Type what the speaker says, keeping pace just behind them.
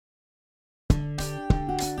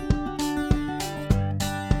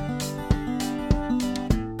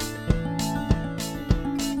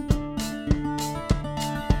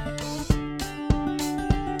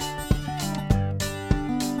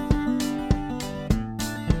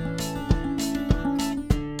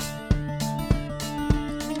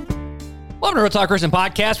Welcome to Real Talk Christian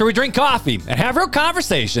Podcast, where we drink coffee and have real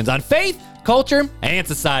conversations on faith, culture, and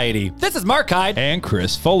society. This is Mark Hyde. And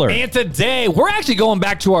Chris Fuller. And today, we're actually going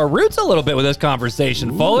back to our roots a little bit with this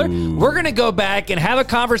conversation, Fuller. We're going to go back and have a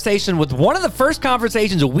conversation with one of the first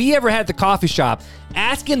conversations we ever had at the coffee shop,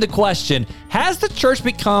 asking the question, has the church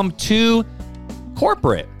become too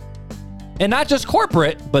corporate? And not just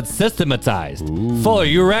corporate, but systematized. Fuller,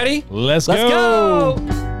 you ready? Let's go.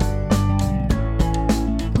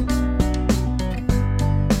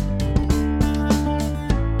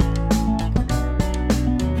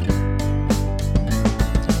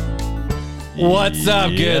 What's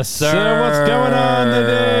up, good sir? What's going on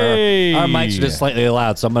today? Our mics are just slightly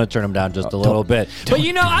loud, so I'm going to turn them down just a little bit. But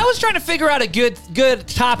I was trying to figure out a good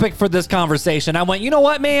topic for this conversation. I went, you know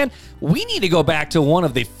what, man? We need to go back to one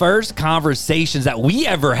of the first conversations that we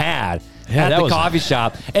ever had at the coffee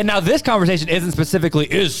shop. And now this conversation isn't specifically,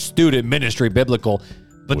 is student ministry biblical?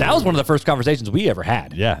 But that was one of the first conversations we ever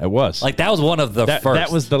had. Yeah, it was. Like, that was one of the first.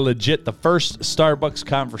 That was the first Starbucks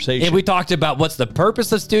conversation. And we talked about what's the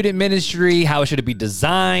purpose of student ministry, how should it be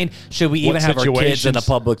designed, should we even have our kids in the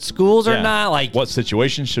public schools or not? Like, what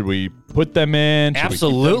situations should we put them in?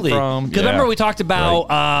 Absolutely. Because remember we talked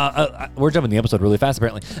about, we're jumping the episode really fast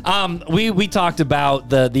apparently. We talked about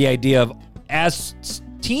the idea of, as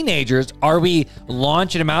teenagers, are we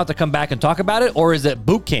launching them out to come back and talk about it, or is it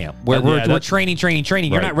boot camp where we're training?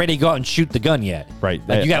 You're not ready to go out and shoot the gun yet. Right.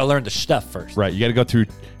 Like, you got to learn the stuff first. Right. You got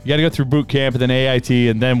to go through boot camp and then AIT,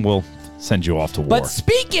 and then we'll send you off to war. But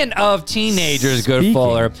speaking of teenagers, good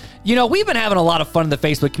Fuller, we've been having a lot of fun in the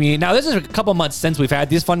Facebook community. Now, this is a couple months since we've had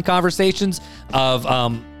these fun conversations of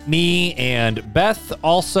me and Beth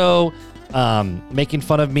also making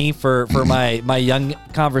fun of me for my young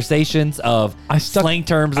conversations of slang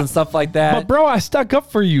terms and stuff like that. But bro, I stuck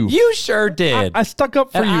up for you. You sure did. I stuck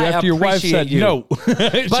up for you after your wife said no. But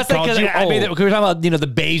because we were talking about the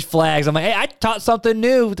beige flags. I'm like, hey, I taught something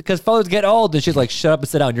new because fellas get old, and she's like, shut up and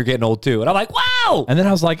sit down. You're getting old too. And I'm like, wow. And then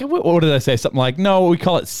I was like, what did I say? Something like, no, we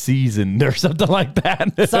call it seasoned or something like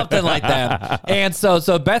that. Something like that. And so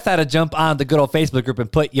Beth had to jump on the good old Facebook group and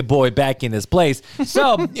put your boy back in his place.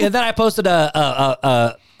 So and then I posted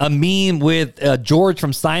a meme with George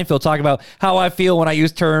from Seinfeld talking about how I feel when I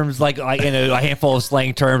use terms like in a handful of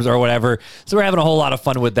slang terms or whatever. So we're having a whole lot of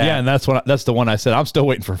fun with that. Yeah, and that's the one I said. I'm still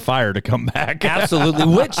waiting for fire to come back.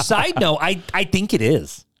 Absolutely. Which, side note, I think it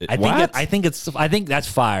is. I think that's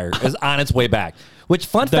fire is on its way back. Which,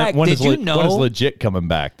 fun fact, did you know? When is legit coming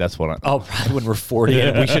back? That's what I'm... Oh, probably when we're 40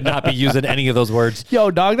 and we should not be using any of those words. Yo,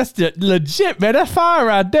 dog, that's legit, man. That's fire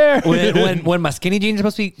right there. When my skinny jeans are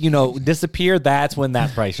supposed to be, disappear, that's when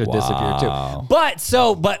that price should disappear too. But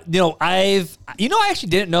I actually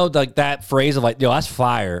didn't know that phrase of that's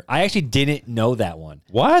fire. I actually didn't know that one.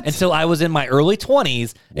 What? Until I was in my early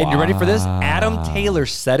 20s. And you ready for this? Adam Taylor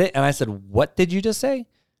said it. And I said, what did you just say?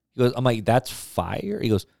 He goes, I'm like, that's fire? He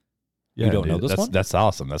goes, you don't know this one? That's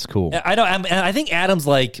awesome. That's cool. I know. I think Adam's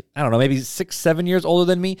like, I don't know, maybe 6-7 years older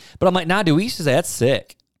than me. But I'm like, nah, dude, we used to say that's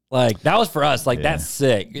sick. Like, that was for us. Like, that's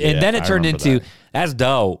sick. And then it turned into, that's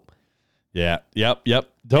dope. Yeah. Yep.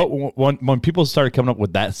 Dope. When people started coming up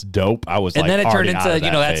with that's dope, I was like, and then it turned into,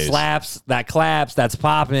 that slaps, that claps, that's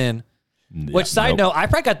popping. Which, side note, I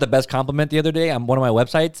probably got the best compliment the other day on one of my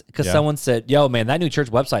websites because someone said, yo, man, that new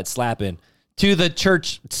church website's slapping. To the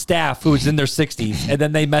church staff who's in their 60s. And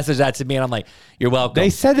then they messaged that to me, and I'm like, you're welcome. They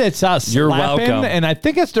said it's us. You're welcome. And I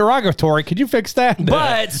think it's derogatory. Could you fix that?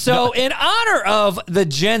 But so in honor of the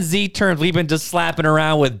Gen Z terms we've been just slapping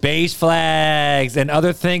around with beige flags and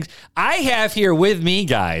other things, I have here with me,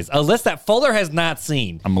 guys, a list that Fuller has not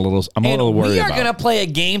seen. I'm a little worried. We are going to play a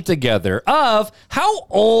game together of how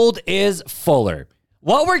old is Fuller.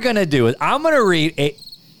 What we're going to do is I'm going to read a...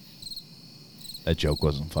 That joke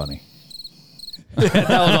wasn't funny. That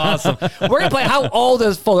was awesome. We're going to play how old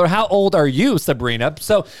is Fuller? How old are you, Sabrina?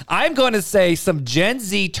 So I'm going to say some Gen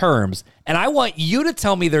Z terms, and I want you to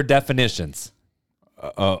tell me their definitions.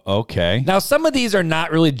 Okay. Now, some of these are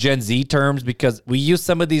not really Gen Z terms because we use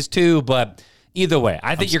some of these too, but either way,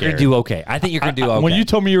 I think you're going to do okay. When you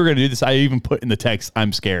told me you were going to do this, I even put in the text,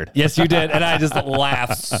 I'm scared. Yes, you did. And I just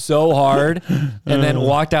laughed so hard and then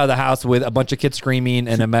walked out of the house with a bunch of kids screaming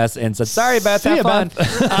and a mess and said, sorry, Beth, have fun.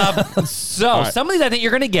 Some of these I think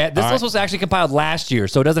you're going to get. This list was actually compiled last year,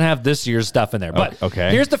 so it doesn't have this year's stuff in there. But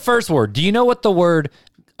here's the first word. Do you know what the word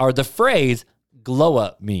or the phrase glow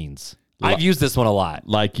up means? I've used this one a lot.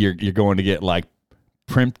 Like you're going to get like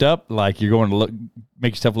primped up, like you're going to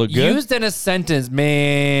make yourself look good. Used in a sentence,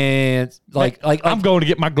 man. Like I'm going to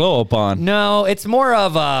get my glow up on. No, it's more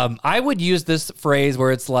of I would use this phrase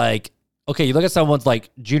where it's like Okay, you look at someone's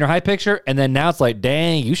like junior high picture, and then now it's like,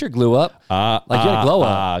 dang, you sure glue up. Like you had a glow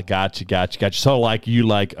up. Gotcha. So like you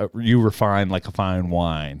refine like a fine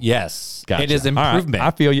wine. Yes, Gotcha. it is improvement. Right.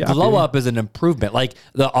 I feel you. Glow up is an improvement. Like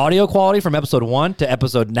the audio quality from episode 1 to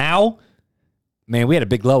episode now, man, we had a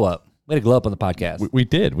big glow up. We had a glow up on the podcast. We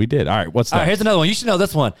did. All right, what's that? All right, here's another one. You should know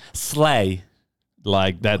this one. Slay.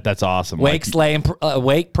 Like that. That's awesome. Wake, slay, and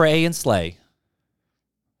wake, pray, and slay.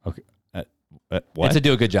 Okay. What? It's to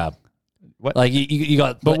do a good job. What? Like you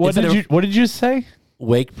got. But what did you say?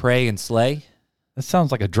 Wake, pray, and slay. That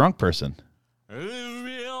sounds like a drunk person.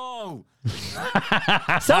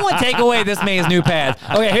 Someone take away this man's new pads.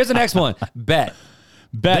 Okay, here's the next one. Bet.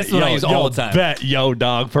 This is what I use all the time. Bet,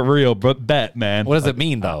 dog, for real. But bet, man. What does it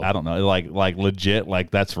mean though? I don't know. Like legit. Like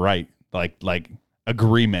that's right. Like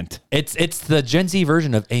agreement. It's the Gen Z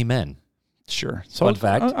version of amen. Sure. So Fun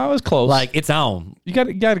fact. I was close. Like it's on. You got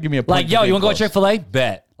to give me a point. Like yo, you want to go to Chick-fil-A?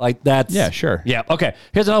 Bet. Like that's sure. Yeah. Okay.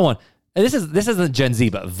 Here's another one. And this isn't Gen Z,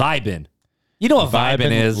 but vibing. You know what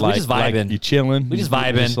vibing is? Like, we just vibing. Like you chilling. We just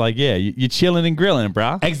vibing. Just like you chilling and grilling,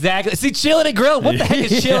 bro. Exactly. See, chilling and grilling. What the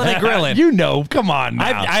heck is chilling and grilling? You know. Come on.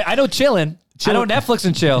 Now. I know chilling. I know Netflix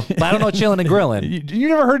and chill, but I don't know chilling and grilling. You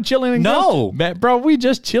never heard chilling and grilling? No, man, bro. We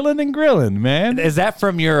just chilling and grilling, man. Is that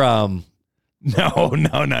from your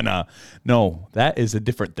No. That is a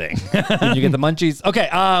different thing. Did you get the munchies? Okay.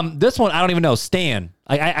 This one I don't even know. Stan.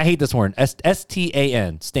 I hate this word.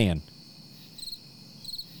 STAN. Stan.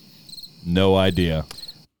 No idea.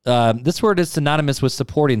 This word is synonymous with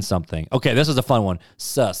supporting something. Okay, this is a fun one.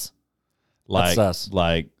 Sus. Like sus.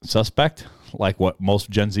 Like suspect. Like what most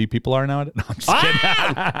Gen Z people are nowadays. No, I'm just kidding.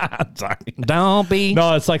 I'm sorry. Don't be.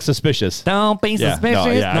 No, it's like suspicious. Don't be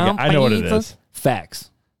suspicious. I know what it is.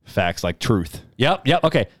 Facts. Facts like truth. Yep.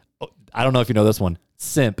 Okay. I don't know if you know this one.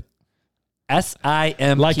 Simp.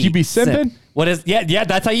 SIMP. Like you be simping? Simp. What is? Yeah.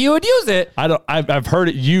 That's how you would use it. I've heard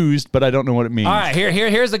it used, but I don't know what it means. All right.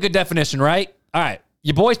 Here's a good definition. Right. All right.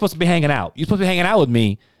 Your boy's supposed to be hanging out. You're supposed to be hanging out with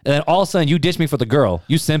me, and then all of a sudden you ditch me for the girl.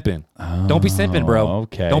 You simping. Don't be simping, bro.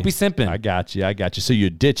 Okay. Don't be simping. I got you. So you're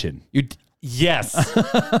ditching. Yes.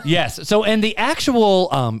 Yes. So in the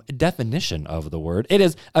actual definition of the word, it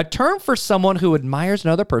is a term for someone who admires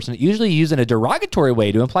another person, usually used in a derogatory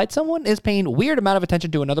way to imply someone is paying weird amount of attention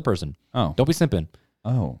to another person. Oh. Don't be simping.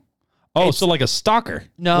 Oh, so like a stalker.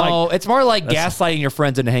 No, it's more like gaslighting your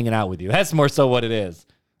friends into hanging out with you. That's more so what it is.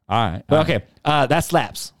 All right. But okay, that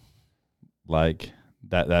slaps. Like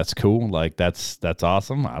that's cool. Like that's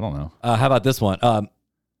awesome. I don't know. How about this one?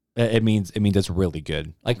 It means it's really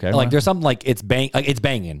good. Like Okay, there's something like it's banging.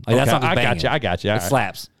 Like that's not just banging. I got you. It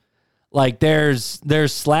slaps. Like there's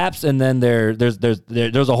slaps, and then there's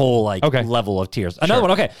a whole level of tiers. Another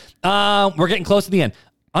one. Okay, we're getting close to the end.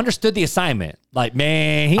 Understood the assignment. Like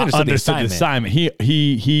man, he understood the assignment.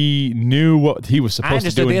 He knew what he was supposed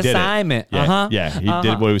to do. I understood the assignment. He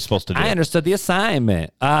did what he was supposed to do. I understood the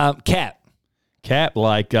assignment. Cap,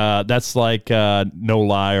 like that's like no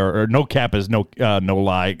lie or no cap is no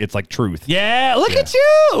lie. It's like truth. Yeah, look at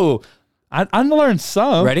you. I learned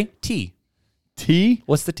some. Ready? T.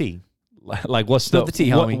 What's the T? Like what's the T,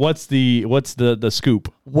 homie? What's the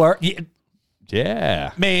scoop?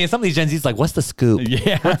 Yeah. Man, some of these Gen Z's like, what's the scoop?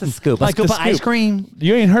 Yeah. What's the scoop? Like scoop of ice cream.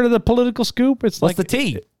 You ain't heard of the political scoop? It's what's like the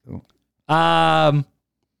T?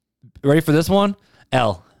 Ready for this one?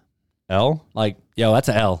 L. Like, yo, that's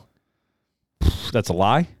an L. That's a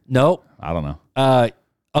lie? Nope. I don't know.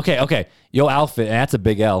 Okay. Yo, outfit, and that's a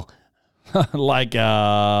big L. Like,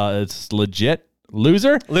 it's legit.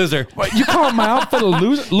 Loser. What, you call my outfit a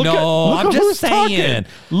loser? Look I'm just saying.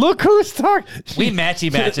 Talking. Look who's talking. We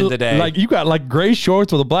matching today. Like you got like gray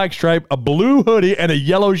shorts with a black stripe, a blue hoodie, and a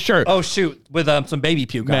yellow shirt. Oh shoot, with some baby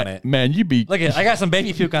puke on it. Man, you be. Look at, I got some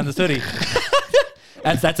baby puke on this hoodie.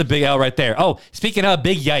 That's a big L right there. Oh, speaking of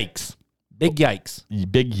big yikes. Big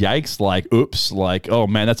yikes, like oops, like oh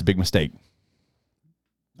man, that's a big mistake.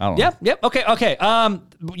 I don't know. Yep. Okay.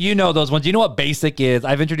 You know those ones. You know what basic is.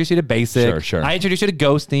 I've introduced you to basic. Sure. I introduced you to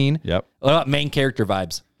ghosting. Yep. What about main character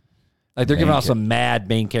vibes? Like they're giving off some mad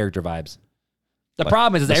main character vibes. The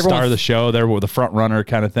problem is the everyone star of the show. They're the front runner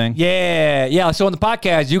kind of thing. Yeah. So on the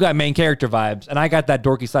podcast, you got main character vibes, and I got that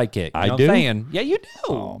dorky sidekick. You know do. What I'm saying? Yeah, you do.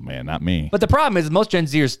 Oh man, not me. But the problem is most Gen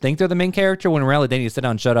Zers think they're the main character when in reality they need to sit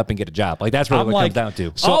down, shut up, and get a job. Like that's really what it comes down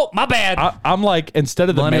to. So, my bad. I'm like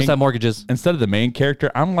instead of mortgages. Instead of the main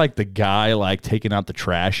character, I'm like the guy like taking out the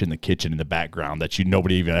trash in the kitchen in the background that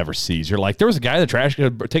nobody even ever sees. You're like, there was a guy in the trash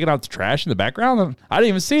taking out the trash in the background. And I didn't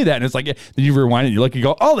even see that, and it's like then you rewind it, you look, you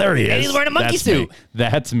go, oh, there he is. And he's wearing a monkey suit.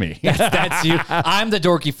 That's me. That's you. I'm the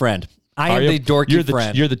dorky friend. I am the dorky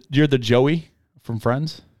friend. You're the Joey from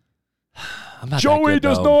Friends. I'm not Joey that good,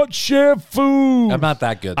 does though. not share food. I'm not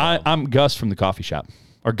that good. Though. I'm Gus from the coffee shop.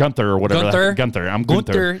 Or Gunther or whatever. Gunther? Gunther. I'm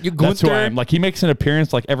Gunther. Gunther. You That's who I Gunther? am. Like, he makes an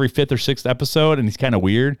appearance like every 5th or 6th episode, and he's kind of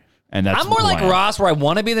weird. And that's I'm more who like I am. Ross, where I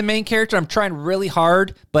want to be the main character. I'm trying really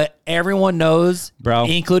hard, but everyone knows, Bro.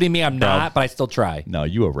 including me, I'm not, but I still try. No,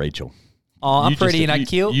 you a Rachel. Oh, I'm You pretty just- and I'm you-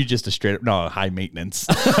 cute. You just a straight up, no, high maintenance.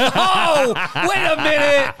 Oh, wait a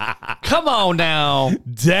minute. Come on now.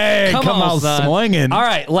 Dang, come on son. swinging. All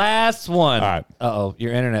right, last one. All right. Uh-oh,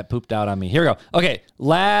 your internet pooped out on me. Here we go. Okay,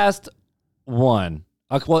 last one.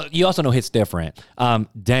 Okay, well, you also know Hit's different.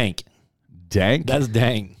 Dank. Dank? That's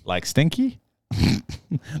dank. Like stinky?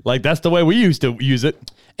 Like that's the way we used to use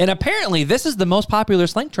it. And apparently, this is the most popular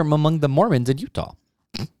slang term among the Mormons in Utah.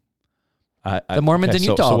 The Mormons in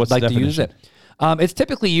Utah what's the like to use definition? it. It's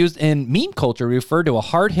typically used in meme culture, referred to a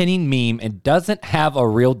hard-hitting meme, and doesn't have a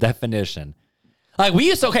real definition. Like we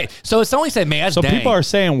used to, okay, so if someone said, man, that's So dang. people are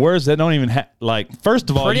saying words that don't even have, like, first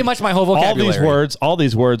of all, Pretty much my whole vocabulary. All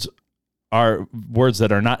these words are words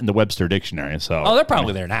that are not in the Webster dictionary. So Oh, they're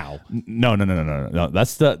probably there now. No.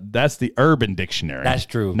 That's the Urban Dictionary. That's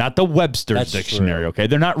true. Not the Webster's That's dictionary. Okay,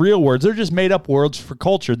 they're not real words. They're just made up words for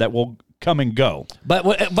culture that will come and go. But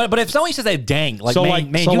if someone says that dang, like So, man, like-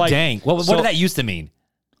 man so, you like- dang. What so- did that used to mean?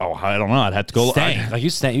 Oh, I don't know. I'd have to go. Stank. Like you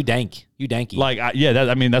stank, you dank, you danky. Like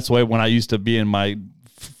I mean that's the way when I used to be in my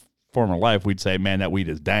former life, we'd say, "Man, that weed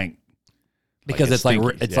is dank." because it's it's like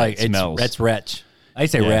stinky. it's Yeah, like it smells. it's wretch. I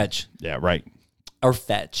say Yeah. wretch Yeah, right. or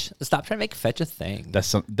fetch. Stop trying to make fetch a thing. That's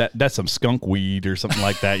some skunk weed or something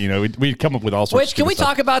like that. You know, we'd come up with all sorts. Which can of we stuff.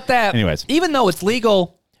 talk about that? Anyways. Even though it's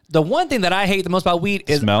legal, the one thing that I hate the most about weed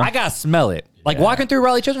is Smell? I gotta smell it. Like Yeah. walking through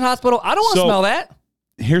Raleigh Children's Hospital, I don't want to So- smell that.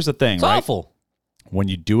 Here's the thing, It's right? awful. When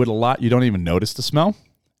you do it a lot, you don't even notice the smell.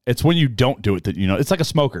 It's when you don't do it that you know. It's like a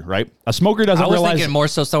smoker, right? A smoker doesn't I was realize. thinking more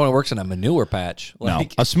so someone who works in a manure patch. No,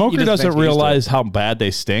 Like, a smoker you just doesn't makes me used to it. realize how bad they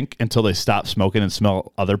stink until they stop smoking and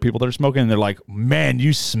smell other people that are smoking, and they're like, "Man,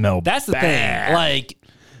 you smell." That's the bad." thing. Like,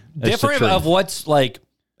 That's the different truth. of what's like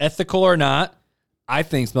ethical or not. I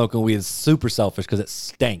think smoking weed is super selfish because it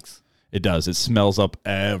stinks. It does. It smells up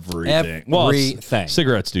everything. Well, Everything.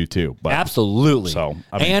 cigarettes do too. But Absolutely. So,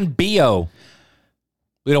 I mean- and BO.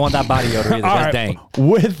 We don't want that body odor either. all That's right, dank.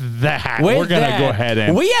 with that, With we're gonna that, go ahead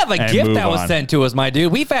and we have a and gift move that was on. sent to us, my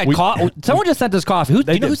dude. We've had someone just sent us coffee. Who,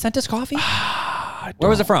 do you know did. who sent us coffee? I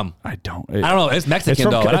Where was it don't- from? I don't. I don't know. It's Mexican It's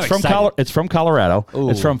from, though. and I'm it's, from excited. it's from Colorado.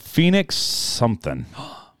 It's Ooh. from Phoenix something.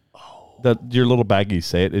 Your little baggie,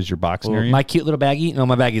 say it, is your box near you? My cute little baggie. No,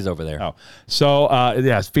 my baggie's over there. Oh, so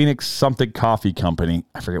yeah, it's Phoenix something coffee company.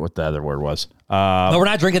 I forget what the other word was. No, we're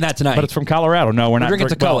not drinking that tonight. But it's from Colorado. No, we're not drinking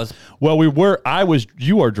Tecovas. Well, we were.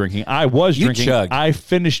 You are drinking. I was You drinking. chugged. I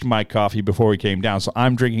finished my coffee before we came down, so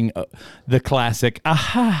I'm drinking the classic.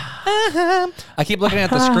 I keep looking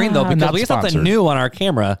at the screen though because Not we have something sponsored. new on our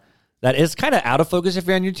camera that is kind of out of focus if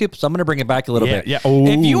you're on YouTube. So I'm going to bring it back a little Yeah, bit. yeah. Ooh,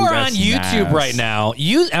 if you are on that's YouTube nice. right now,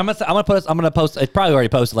 I'm gonna post. It's probably already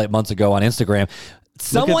posted like months ago on Instagram.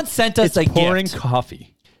 Someone sent us a pouring gift.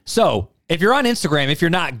 coffee. So if you're on Instagram, if you're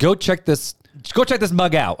not, go check this. Go check this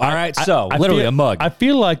mug out. All right. So I literally feel- a mug. I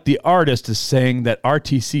feel like the artist is saying that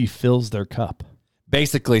RTC fills their cup.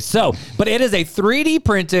 Basically. So, but it is a 3D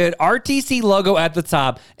printed RTC logo at the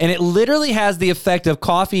top, and it literally has the effect of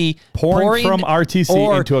coffee Pouring from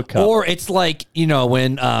RTC into a cup. Or it's like, you know,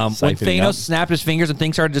 when Siphoning Thanos up. snapped his fingers and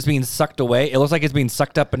things started just being sucked away. It looks like it's being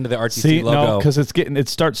sucked up into the RTC See, logo. no, because it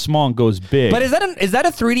starts small and goes big. But is that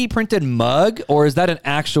a 3D printed mug or is that an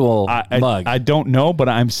actual mug? I don't know, but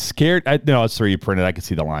I'm scared. No, it's 3D printed. I can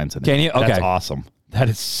see the lines in it. Can you? Okay. That's awesome. That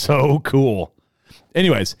is so cool.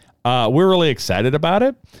 Anyways, we're really excited about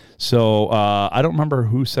it. So I don't remember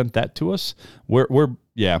who sent that to us. We're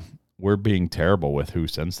being terrible with who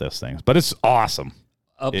sends those things, but it's awesome.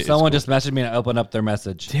 It's Someone cool. just messaged me and I opened up their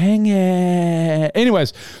message. Dang it.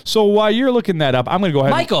 Anyways, so while you're looking that up, I'm going to go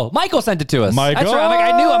ahead. Michael sent it to us. Michael? That's right. I'm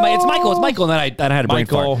like, I knew. I'm like, it's Michael. It's Michael. And then I had a brain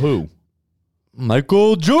fart. Michael who?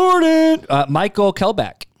 Michael Jordan. Michael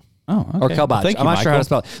Kelbeck. Oh, okay. Or Kelbach. Thank you, I'm not sure how to Michael.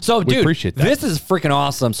 spell it. So, We dude, appreciate that. this is freaking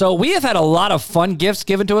awesome. So, we have had a lot of fun gifts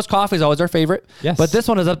given to us. Coffee is always our favorite. Yes. But this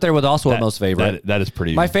one is up there with also our most favorite. That is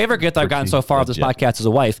pretty. My favorite gift I've gotten so far of this podcast is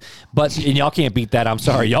a wife. But and y'all can't beat that. I'm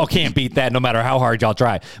sorry. Y'all can't beat that no matter how hard y'all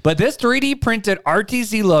try. But this 3D printed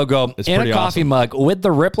RTC logo It's in a pretty coffee awesome. mug with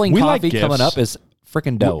the rippling We like coffee coming gifts. up is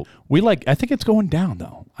freaking dope. I think it's going down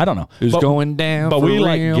though. I don't know. Who's going down But for we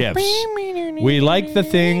like real? gifts. We like the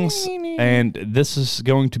things, and this is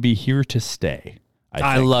going to be here to stay.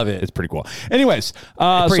 I think. love it. It's pretty cool. Anyways,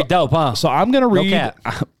 Pretty dope, huh? So I'm gonna read.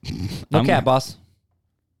 No cap, boss.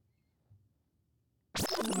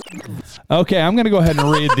 Okay, I'm going to go ahead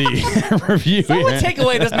and read the review. Someone take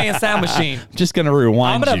away this man's sound machine. Just going to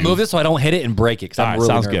rewind. I'm going to move this so I don't hit it and break it because I'm really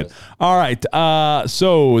sounds nervous. good. All right.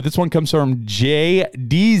 So this one comes from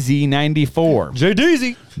JDZ94.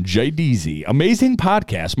 JDZ. Amazing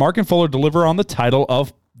podcast. Mark and Fuller deliver on the title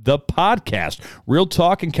of the podcast. Real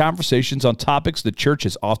talk and conversations on topics the church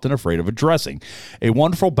is often afraid of addressing. A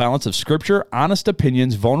wonderful balance of scripture, honest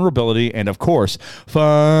opinions, vulnerability, and of course,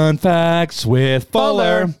 fun facts with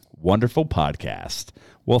Fuller. Wonderful podcast.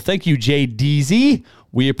 Well, thank you, JDZ.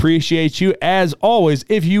 We appreciate you as always.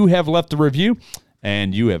 If you have left a review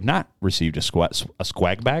and you have not received a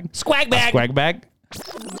swag bag. Swag bag.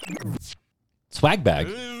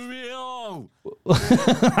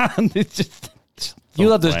 It's just... You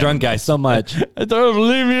love this drunk guy so much. Don't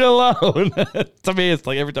leave me alone. To me, it's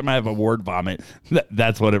like every time I have a word vomit,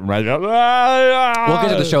 that's what it reminds me of. We'll get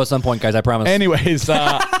to the show at some point, guys. I promise. Anyways,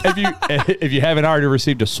 if you haven't already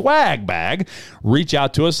received a swag bag, reach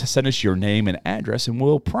out to us, send us your name and address, and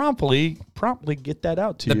we'll promptly get that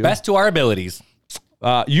out to you. The best to our abilities.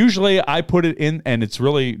 Usually I put it in, and it's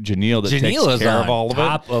really Janelle that takes care of all of it.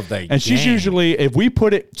 Top of the and she's game. usually, if we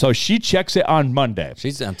put it, so she checks it on Monday.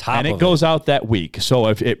 She's on top and of it goes out that week. So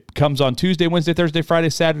if it comes on Tuesday, Wednesday, Thursday, Friday,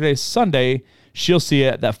 Saturday, Sunday, she'll see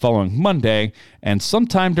it that following Monday. And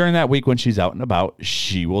sometime during that week when she's out and about,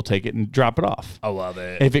 she will take it and drop it off. I love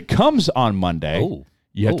it. If it comes on Monday, Ooh.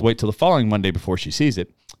 you have to wait till the following Monday before she sees it,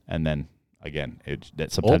 and then. Again,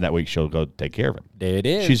 sometime that week she'll go take care of it. There it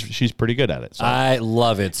is. She's pretty good at it. So. I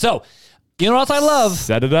love it. So, you know what else I love?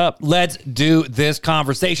 Set it up. Let's do this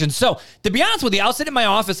conversation. So, to be honest with you, I was sitting in my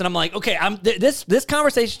office and I'm like, okay, this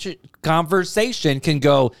conversation can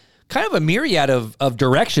go kind of a myriad of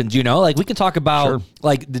directions, you know? Like we can talk about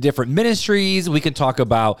like the different ministries. We can talk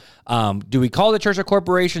about do we call the church a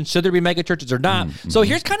corporation? Should there be mega churches or not? So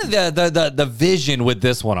here's kind of the vision with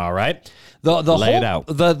this one, all right? Lay it out.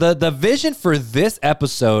 The vision for this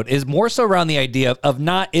episode is more so around the idea of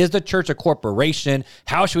not is the church a corporation?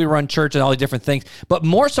 How should we run church and all the different things? But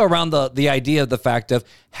more so around the idea of the fact of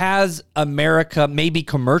has America maybe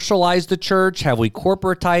commercialized the church? Have we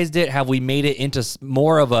corporatized it? Have we made it into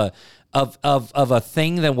more of a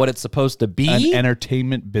thing than what it's supposed to be? An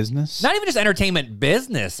entertainment business? Not even just entertainment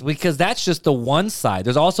business, because that's just the one side.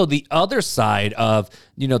 There's also the other side of,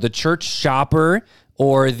 you know, the church shopper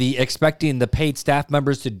or the expecting the paid staff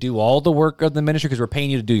members to do all the work of the ministry because we're paying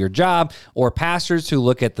you to do your job, or pastors who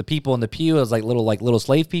look at the people in the pew as like little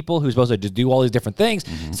slave people who's supposed to just do all these different things.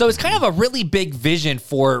 So it's kind of a really big vision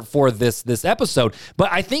for this episode.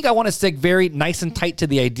 But I think I want to stick very nice and tight to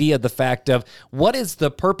the idea of the fact of what is the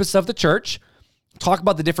purpose of the church, talk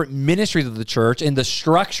about the different ministries of the church and the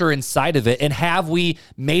structure inside of it, and have we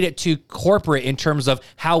made it too corporate in terms of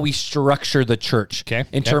how we structure the church,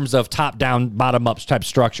 in terms of top-down, bottom-up type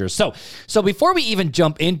structures. So before we even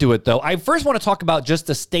jump into it, though, I first want to talk about just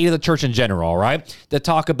the state of the church in general, all right? To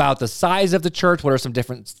talk about the size of the church, what are some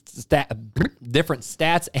different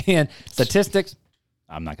stats and statistics.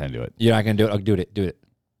 I'm not going to do it. You're not going to do it? I'll do it.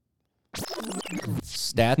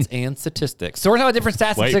 Stats and statistics. So we're talking about different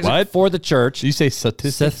stats and statistics for the church. Did you say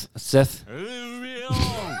statistics? Sith.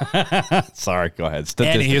 Sorry, go ahead.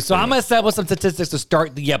 Statistics. Anywho, so I'm going to set up with some statistics to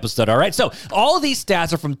start the episode, all right? So all of these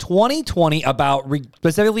stats are from 2020 about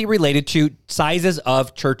specifically related to sizes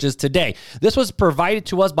of churches today. This was provided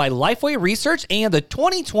to us by Lifeway Research and the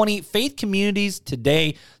 2020 Faith Communities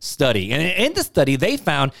Today study. And in the study, they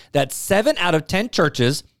found that 7 out of 10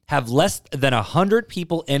 churches have less than 100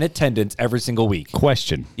 people in attendance every single week.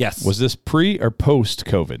 Question. Yes. Was this pre or post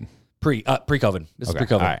COVID? Pre-COVID. This is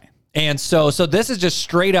pre-COVID. All right. And so this is just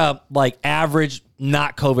straight up like average,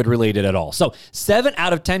 not COVID related at all. So 7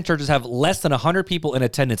 out of 10 churches have less than 100 people in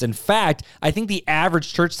attendance. In fact, I think the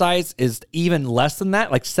average church size is even less than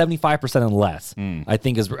that, like 75% and less, I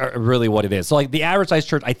think is really what it is. So like the average size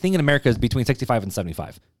church, I think in America is between 65 and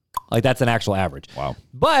 75. Like that's an actual average. Wow.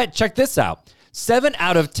 But check this out. 7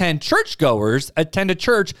 out of 10 churchgoers attend a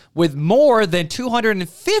church with more than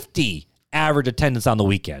 250 average attendance on the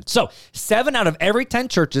weekend. So 7 out of every 10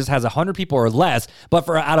 churches has 100 people or less, but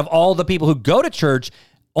out of all the people who go to church,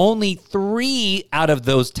 only 3 out of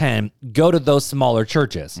those 10 go to those smaller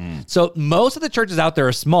churches. So most of the churches out there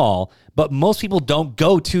are small, but most people don't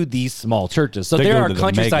go to these small churches. So there are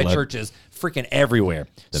countryside churches freaking everywhere.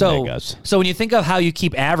 So when you think of how you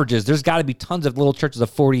keep averages, there's got to be tons of little churches of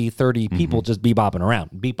 40, 30 people just bebopping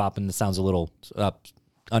around. Bebopping sounds a little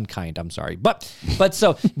unkind. I'm sorry. But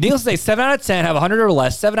so needless to say, 7 out of 10 have 100 or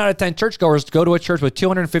less. 7 out of 10 churchgoers go to a church with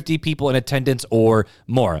 250 people in attendance or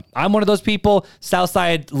more. I'm one of those people.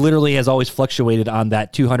 Southside literally has always fluctuated on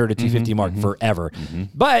that 200 to 250 mark forever.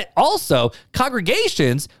 But also,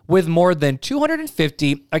 congregations with more than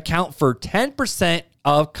 250 account for 10%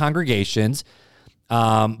 of congregations,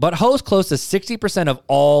 but host close to 60% of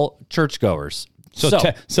all churchgoers. So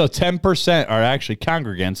 10% are actually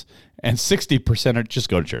congregants, and 60% are just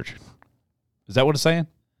go to church. Is that what it's saying?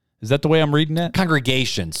 Is that the way I'm reading it?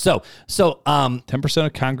 Congregations. So 10%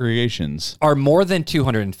 of congregations are more than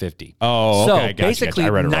 250. Oh, okay. So basically,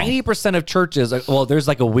 90% of churches. Well, there's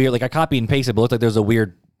like a weird, like I copy and pasted, but it looks like there's a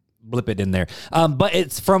weird blip it in there. But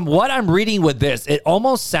it's from what I'm reading with this, it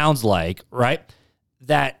almost sounds like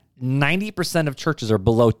that 90% of churches are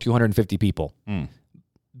below 250 people.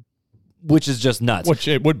 Which is just nuts. Which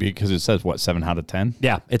it would be because it says, 7 out of 10?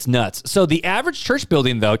 Yeah, it's nuts. So the average church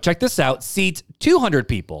building, though, check this out, seats 200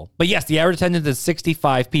 people. But yes, the average attendance is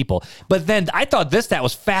 65 people. But then I thought this stat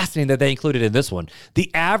was fascinating that they included in this one.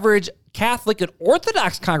 The average Catholic and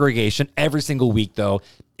Orthodox congregation every single week, though,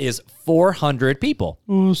 is 400 people.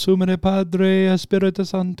 Sumere Padre Espiritu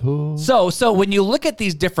Santo. So when you look at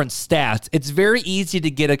these different stats, it's very easy to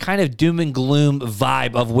get a kind of doom and gloom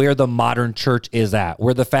vibe of where the modern church is at,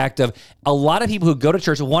 where the fact of a lot of people who go to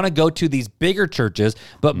church want to go to these bigger churches,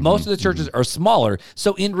 but most of the churches are smaller.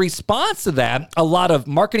 So in response to that, a lot of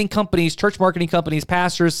marketing companies, church marketing companies,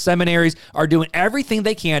 pastors, seminaries are doing everything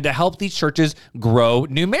they can to help these churches grow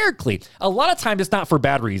numerically. A lot of times it's not for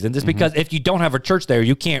bad reasons. It's because if you don't have a church there,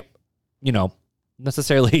 you can't,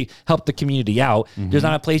 necessarily help the community out. There's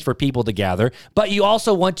not a place for people to gather, but you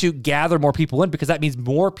also want to gather more people in because that means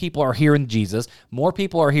more people are hearing Jesus, more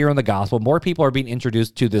people are hearing the gospel, more people are being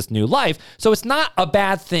introduced to this new life. So it's not a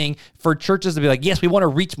bad thing for churches to be like, yes, we want to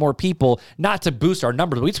reach more people, not to boost our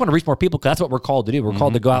numbers. We just want to reach more people because that's what we're called to do. We're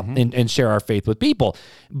called to go out and share our faith with people.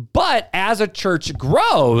 But as a church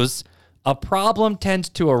grows, a problem tends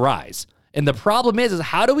to arise. And the problem is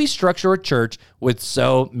how do we structure a church with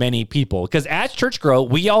so many people? Because as church grow,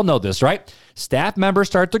 we all know this, right? Staff members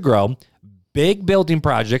start to grow. Big building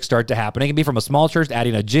projects start to happen. It can be from a small church,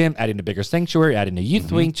 adding a gym, adding a bigger sanctuary, adding a youth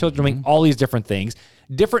wing, children wing, all these different things.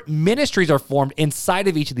 Different ministries are formed inside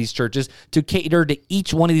of each of these churches to cater to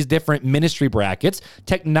each one of these different ministry brackets.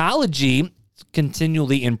 Technology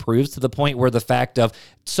continually improves to the point where the fact of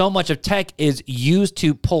so much of tech is used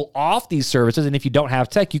to pull off these services. And if you don't have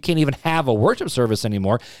tech, you can't even have a worship service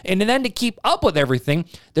anymore. And then to keep up with everything,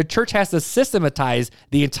 the church has to systematize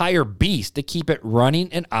the entire beast to keep it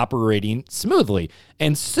running and operating smoothly.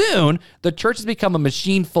 And soon the church has become a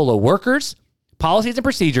machine full of workers, policies and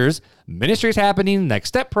procedures, ministries happening, next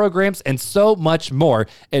step programs, and so much more.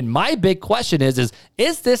 And my big question is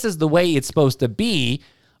this is the way it's supposed to be?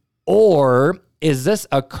 Or is this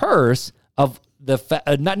a curse of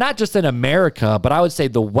not just in America, but I would say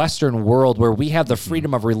the Western world where we have the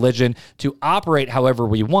freedom of religion to operate however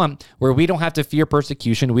we want, where we don't have to fear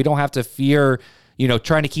persecution. We don't have to fear,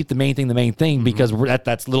 trying to keep the main thing because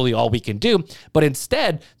that's literally all we can do. But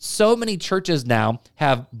instead, so many churches now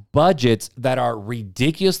have budgets that are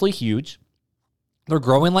ridiculously huge. They're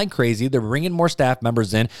growing like crazy. They're bringing more staff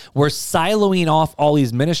members in. We're siloing off all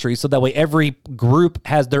these ministries so that way every group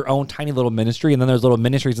has their own tiny little ministry, and then there's little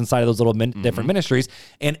ministries inside of those little different ministries.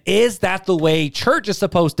 And is that the way church is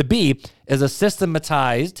supposed to be? Is a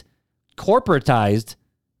systematized, corporatized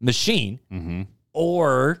machine,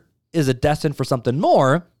 or is it destined for something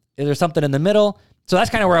more? Is there something in the middle? So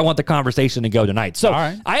that's kind of where I want the conversation to go tonight. So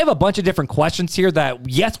I have a bunch of different questions here that,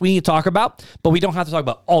 yes, we need to talk about, but we don't have to talk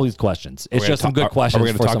about all these questions. It's just some good questions. Are we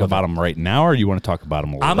going to talk about them right now, or do you want to talk about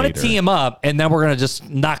them later? I'm going to tee them up, and then we're going to just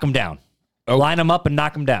knock them down. Line them up and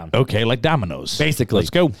knock them down. Okay, like dominoes. Basically. Let's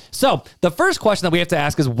go. So the first question that we have to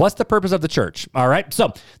ask is, what's the purpose of the church? All right.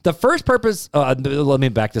 So the first purpose, let me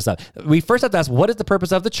back this up. We first have to ask, what is the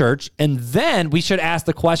purpose of the church? And then we should ask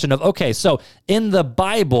the question of, okay, so in the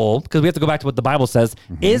Bible, because we have to go back to what the Bible says,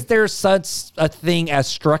 is there such a thing as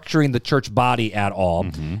structuring the church body at all?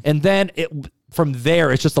 And then from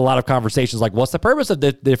there, it's just a lot of conversations like, what's the purpose of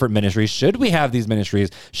the different ministries? Should we have these ministries?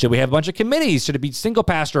 Should we have a bunch of committees? Should it be single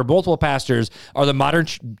pastor or multiple pastors? Are the modern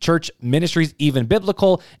church ministries even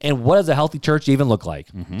biblical? And what does a healthy church even look like?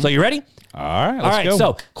 So you ready? All right, let's go.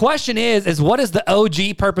 So question is what is the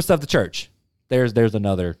OG purpose of the church? There's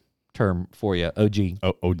another term for you, OG.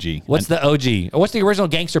 OG. What's the OG? Or what's the original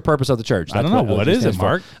gangster purpose of the church? I don't know. What is it,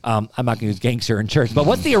 Mark? I'm not going to use gangster in church, but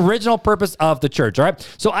what's the original purpose of the church? All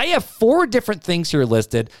right. So I have 4 different things here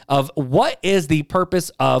listed of what is the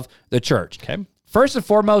purpose of the church. Okay. First and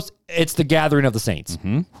foremost, it's the gathering of the saints.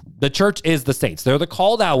 The church is the saints. They're the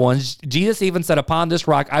called out ones. Jesus even said, upon this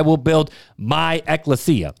rock, I will build my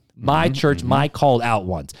ecclesia, my church, my called out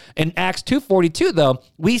ones. In Acts 2:42, though,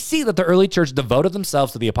 we see that the early church devoted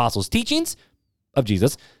themselves to the apostles' teachings of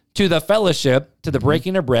Jesus, to the fellowship, to the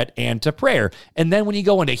breaking of bread, and to prayer. And then when you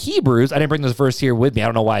go into Hebrews, I didn't bring this verse here with me. I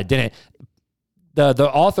don't know why I didn't.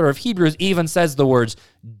 The author of Hebrews even says the words,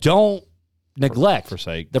 don't neglect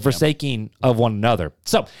the forsaking of one another.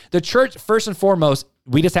 So the church, first and foremost,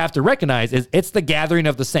 we just have to recognize is it's the gathering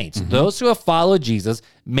of the saints. Those who have followed Jesus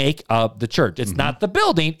make up the church. It's not the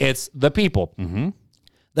building, it's the people.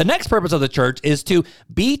 The next purpose of the church is to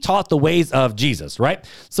be taught the ways of Jesus, right?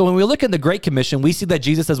 So when we look in the Great Commission, we see that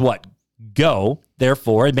Jesus says what? Go,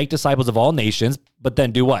 therefore, and make disciples of all nations, but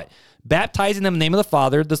then do what? Baptizing them in the name of the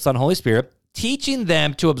Father, the Son, Holy Spirit, teaching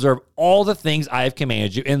them to observe all the things I have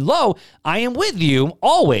commanded you. And lo, I am with you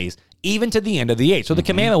always, even to the end of the age. So the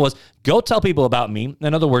commandment was, go tell people about me.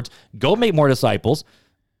 In other words, go make more disciples,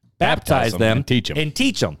 baptize them, and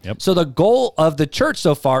teach them. Yep. So the goal of the church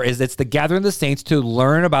so far is it's the gathering of the saints to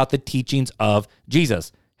learn about the teachings of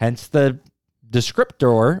Jesus. Hence the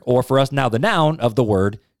descriptor, or for us now the noun, of the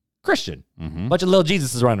word Christian. Bunch of little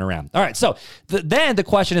Jesuses running around. All right, so then the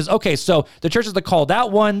question is, okay, so the church is the called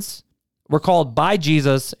out ones. We're called by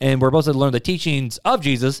Jesus, and we're supposed to learn the teachings of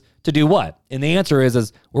Jesus to do what? And the answer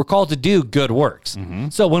is we're called to do good works.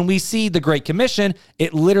 So when we see the Great Commission,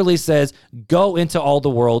 it literally says, go into all the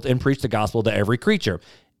world and preach the gospel to every creature.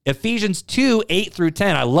 Ephesians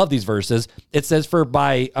 2:8-10, I love these verses. It says,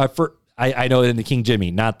 I know it in the King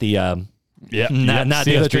Jimmy, not the not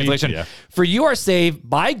the other translation. Yeah. For you are saved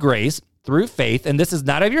by grace through faith, and this is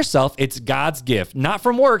not of yourself, it's God's gift, not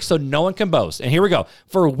from works, so no one can boast. And here we go.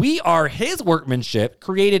 For we are his workmanship,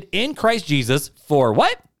 created in Christ Jesus for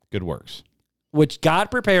what? Good works. Which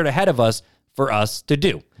God prepared ahead of us for us to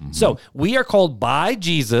do. So we are called by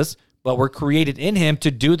Jesus, but we're created in him to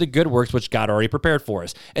do the good works which God already prepared for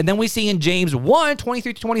us. And then we see in James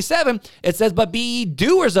 1:23-27, it says, but be ye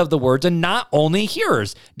doers of the words and not only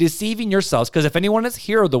hearers, deceiving yourselves. Because if anyone is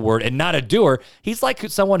hearer of the word and not a doer, he's like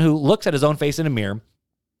someone who looks at his own face in a mirror.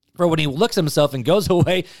 For when he looks at himself and goes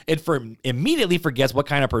away, it immediately forgets what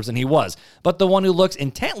kind of person he was. But the one who looks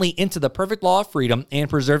intently into the perfect law of freedom and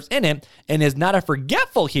preserves in it, and is not a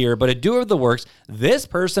forgetful hearer, but a doer of the works, this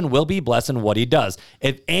person will be blessed in what he does.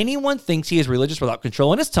 If anyone thinks he is religious without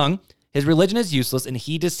controlling his tongue, his religion is useless, and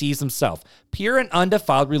he deceives himself. Pure and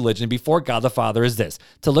undefiled religion before God the Father is this,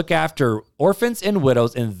 to look after orphans and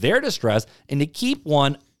widows in their distress, and to keep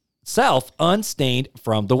oneself unstained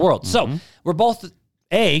from the world. So we're both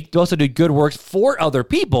supposed to do good works for other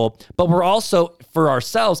people, but we're also, for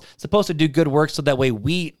ourselves, supposed to do good works so that way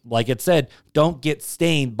we, like it said, don't get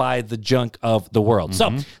stained by the junk of the world.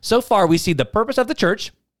 So far we see the purpose of the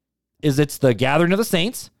church is it's the gathering of the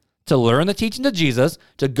saints, to learn the teaching of Jesus,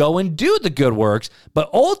 to go and do the good works, but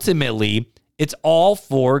ultimately it's all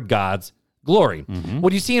for God's glory.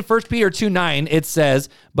 What you see in 1 Peter 2:9, it says,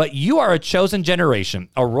 but you are a chosen generation,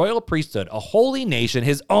 a royal priesthood, a holy nation,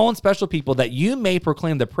 his own special people, that you may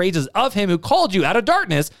proclaim the praises of him who called you out of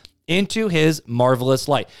darkness into his marvelous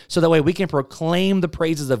light. So that way we can proclaim the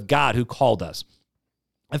praises of God who called us.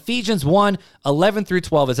 Ephesians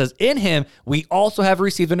 1:11-12, it says, in him we also have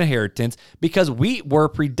received an inheritance, because we were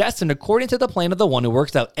predestined according to the plan of the one who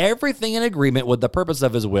works out everything in agreement with the purpose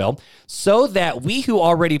of his will, so that we who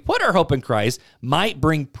already put our hope in Christ might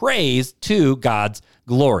bring praise to God's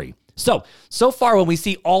glory. So far, when we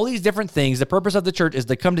see all these different things, the purpose of the church is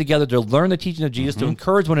to come together to learn the teaching of Jesus, to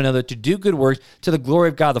encourage one another, to do good works to the glory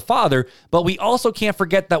of God the Father. But we also can't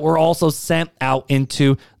forget that we're also sent out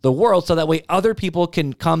into the world so that way other people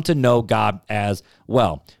can come to know God as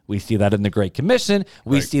well. We see that in the Great Commission.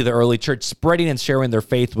 We see the early church spreading and sharing their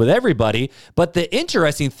faith with everybody. But the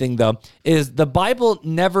interesting thing, though, is the Bible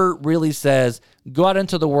never really says, go out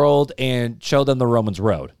into the world and show them the Romans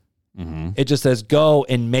road. It just says, go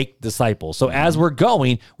and make disciples. So as we're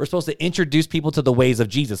going, we're supposed to introduce people to the ways of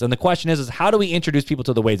Jesus. And the question is how do we introduce people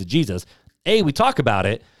to the ways of Jesus? A, we talk about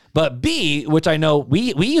it. But B, which I know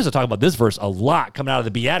we used to talk about this verse a lot coming out of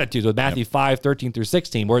the Beatitudes with Matthew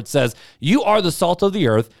 5:13-16, where it says, you are the salt of the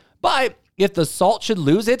earth, but if the salt should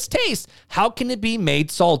lose its taste, how can it be made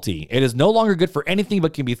salty? It is no longer good for anything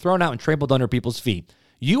but can be thrown out and trampled under people's feet.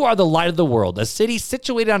 You are the light of the world. A city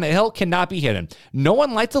situated on a hill cannot be hidden. No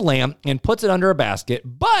one lights a lamp and puts it under a basket,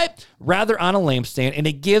 but rather on a lampstand, and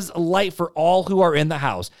it gives light for all who are in the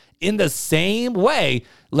house. In the same way,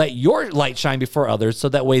 let your light shine before others, so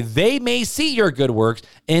that way they may see your good works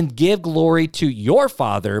and give glory to your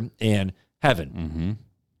Father in heaven.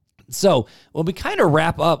 So when we kind of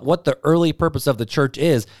wrap up what the early purpose of the church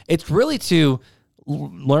is, it's really to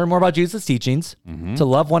learn more about Jesus' teachings, to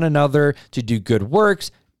love one another, to do good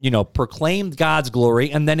works, proclaim God's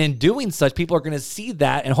glory. And then in doing such, people are going to see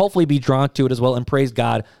that and hopefully be drawn to it as well and praise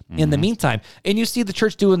God in the meantime. And you see the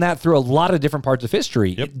church doing that through a lot of different parts of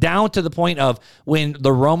history, down to the point of when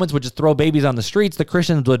the Romans would just throw babies on the streets, the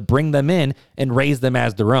Christians would bring them in and raise them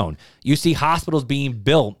as their own. You see hospitals being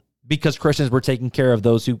built because Christians were taking care of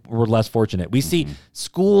those who were less fortunate. We see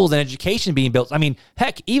schools and education being built. I mean,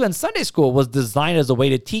 heck, even Sunday school was designed as a way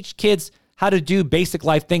to teach kids how to do basic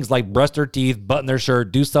life things like brush their teeth, button their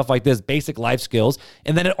shirt, do stuff like this, basic life skills.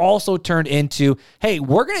 And then it also turned into, hey,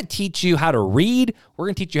 we're going to teach you how to read. We're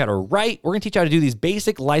going to teach you how to write. We're going to teach you how to do these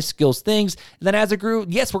basic life skills things. And then as it grew,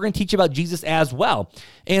 yes, we're going to teach you about Jesus as well.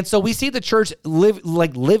 And so we see the church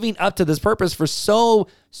living up to this purpose for so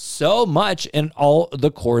much in all the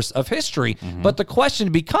course of history. But the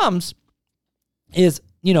question becomes is,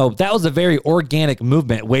 that was a very organic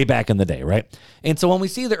movement way back in the day, right? And so when we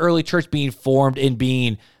see the early church being formed and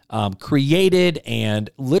being created and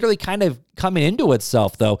literally kind of coming into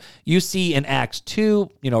itself, though, you see in Acts 2,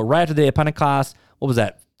 right after the day of Pentecost, what was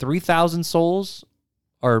that, 3,000 souls?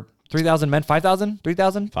 Or 3,000 men, 5,000,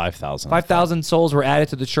 3,000? 5,000. 5,000 souls were added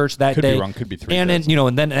to the church that day. Could be wrong, could be 3,000.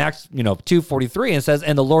 And then in Acts, 2:43, it says,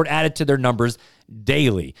 and the Lord added to their numbers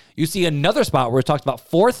daily. You see another spot where it talks about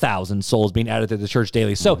 4,000 souls being added to the church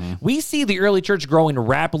daily. So we see the early church growing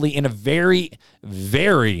rapidly in a very,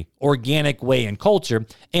 very organic way in culture.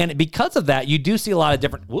 And because of that, you do see a lot of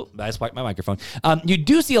different, I spiked my microphone. You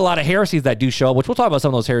do see a lot of heresies that do show up, which we'll talk about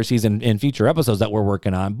some of those heresies in future episodes that we're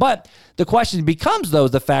working on. But the question becomes, though,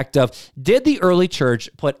 the fact of, did the early church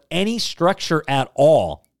put any structure at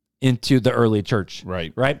all into the early church?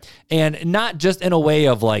 Right. And not just in a way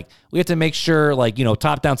of we have to make sure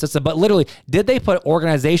top-down system, but literally, did they put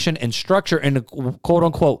organization and structure and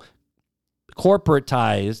quote-unquote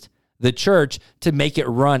corporatized the church to make it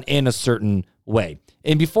run in a certain way?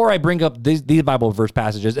 And before I bring up these Bible verse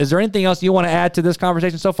passages, is there anything else you want to add to this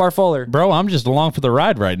conversation so far, Fuller? Bro, I'm just along for the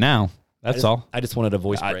ride right now. That's all. I just wanted a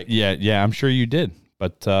voice break. Yeah, I'm sure you did.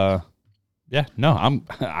 But yeah, no,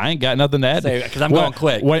 I ain't got nothing to add because I'm going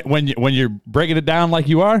quick. When you're breaking it down like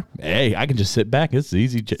you are, hey, I can just sit back. It's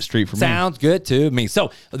easy street for me. Sounds good to me.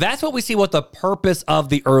 So that's what we see. What the purpose of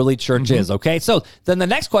the early church is. Okay, so then the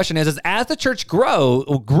next question is as the church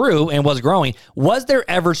grew and was growing, was there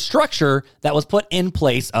ever structure that was put in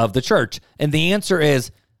place of the church? And the answer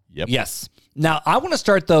is yes. Now, I want to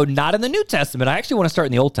start, though, not in the New Testament. I actually want to start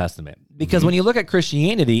in the Old Testament. Because when you look at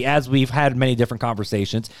Christianity, as we've had many different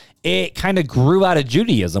conversations, it kind of grew out of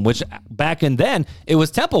Judaism, which back in then, it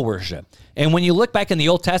was temple worship. And when you look back in the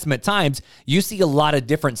Old Testament times, you see a lot of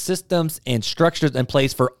different systems and structures in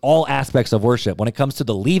place for all aspects of worship. When it comes to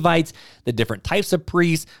the Levites, the different types of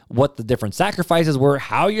priests, what the different sacrifices were,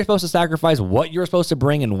 how you're supposed to sacrifice, what you're supposed to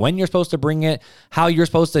bring and when you're supposed to bring it, how you're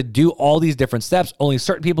supposed to do all these different steps. Only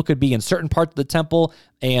certain people could be in certain parts of the temple.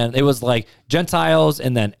 And it was like Gentiles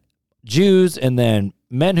and then Jews and then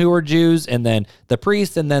men who were Jews and then the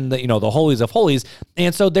priests and then the holies of holies.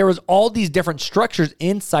 And so there was all these different structures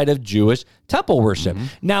inside of Jewish temple worship.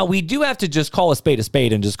 Now we do have to just call a spade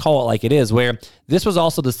and just call it like it is, where this was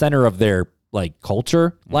also the center of their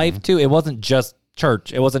culture life too. It wasn't just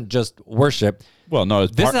church. It wasn't just worship. Well, no,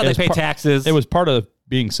 this is how they pay taxes. It was part of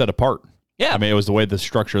being set apart. Yeah. I mean, it was the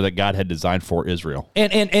structure that God had designed for Israel.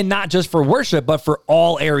 And not just for worship, but for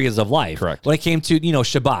all areas of life. Correct. When it came to,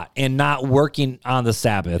 Shabbat and not working on the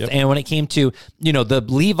Sabbath. And when it came to, the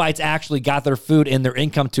Levites actually got their food and their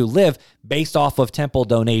income to live based off of temple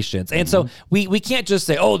donations. And so we can't just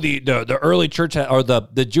say, the early church or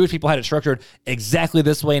the Jewish people had it structured exactly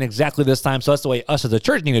this way and exactly this time. So that's the way us as a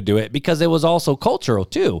church need to do it, because it was also cultural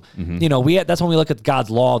too. That's when we look at God's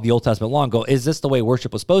law, the Old Testament law, and go, is this the way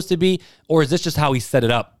worship was supposed to be? Or is this just how he set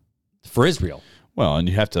it up for Israel? Well, and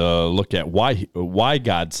you have to look at why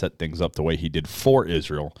God set things up the way he did for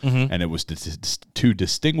Israel. And it was to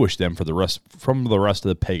distinguish them from the rest of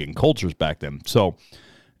the pagan cultures back then. So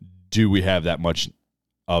do we have that much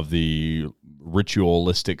of the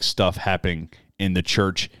ritualistic stuff happening in the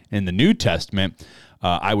church in the New Testament?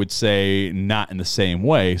 I would say not in the same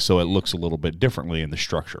way. So it looks a little bit differently in the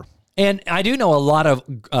structure. And I do know a lot of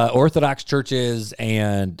Orthodox churches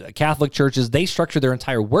and Catholic churches, they structure their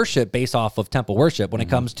entire worship based off of temple worship when it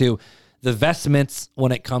comes to the vestments,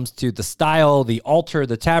 when it comes to the style, the altar,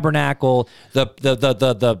 the tabernacle,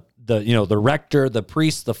 the rector, the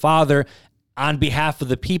priest, the father. on behalf of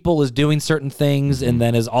the people is doing certain things and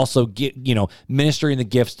then is also ministering the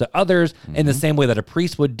gifts to others in the same way that a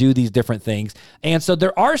priest would do these different things. And so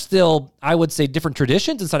there are still, I would say, different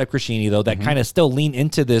traditions inside of Christianity, though, that kind of still lean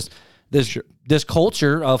into this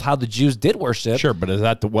culture of how the Jews did worship. Sure, but is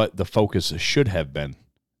that what the focus should have been?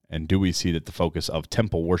 And do we see that the focus of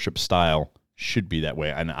temple worship style should be that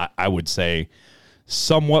way? And I would say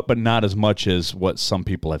somewhat, but not as much as what some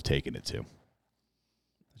people have taken it to.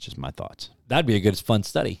 That's just my thoughts. That'd be a good, fun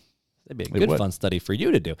study. That'd be a good, fun study for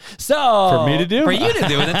you to do. So for me to do? For you to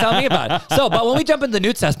do, and then tell me about it. So, but when we jump into the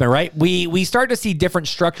New Testament, right, we start to see different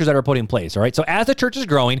structures that are put in place, all right? So as the church is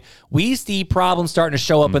growing, we see problems starting to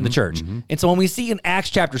show up in the church. And so when we see in Acts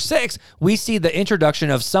chapter 6, we see the introduction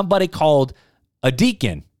of somebody called a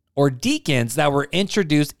deacon, or deacons that were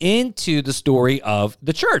introduced into the story of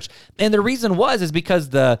the church. And the reason is because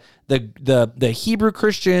the Hebrew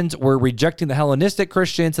Christians were rejecting the Hellenistic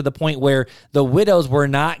Christians to the point where the widows were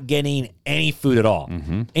not getting any food at all.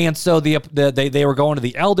 And so they were going to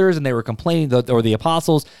the elders and they were complaining, or the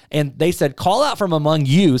apostles, and they said, call out from among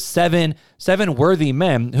you seven worthy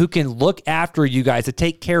men who can look after you guys to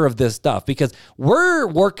take care of this stuff, because we're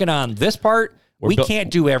working on this part. We can't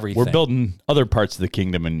do everything. We're building other parts of the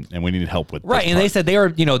kingdom, and we need help with right. And they said they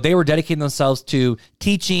were dedicating themselves to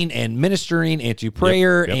teaching and ministering and to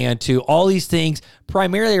prayer and to all these things,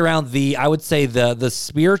 primarily around the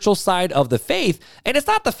spiritual side of the faith. And it's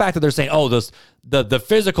not the fact that they're saying, oh, the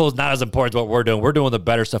physical is not as important as what we're doing. We're doing the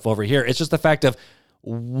better stuff over here. It's just the fact of,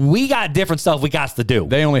 we got different stuff we got to do.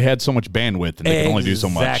 They only had so much bandwidth, and they can only do so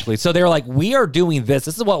much. Exactly. So they were like, we are doing this.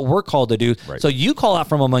 This is what we're called to do. Right. So you call out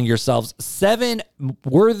from among yourselves 7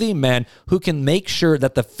 worthy men who can make sure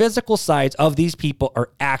that the physical sides of these people are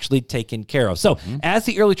actually taken care of. So as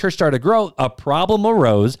the early church started to grow, a problem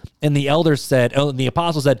arose, and the elders said, the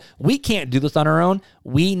apostles said, we can't do this on our own.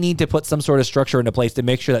 We need to put some sort of structure into place to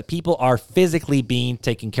make sure that people are physically being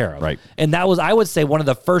taken care of. Right. And that was, I would say, one of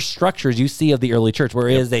the first structures you see of the early church, where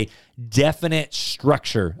it is a definite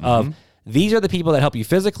structure of, these are the people that help you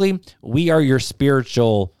physically. We are your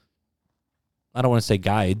spiritual, I don't want to say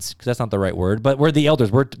guides, because that's not the right word, but we're the elders.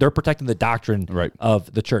 They're protecting the doctrine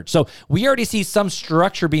of the church. So we already see some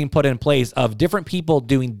structure being put in place of different people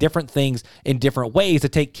doing different things in different ways to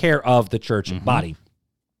take care of the church body.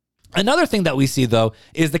 Another thing that we see, though,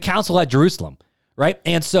 is the council at Jerusalem, right?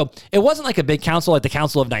 And so it wasn't like a big council like the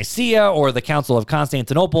Council of Nicaea or the Council of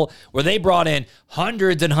Constantinople, where they brought in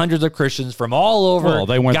hundreds and hundreds of Christians from all over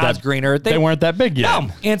God's green earth. They weren't that big yet.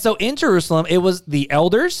 No. And so in Jerusalem, it was the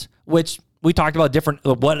elders, which we talked about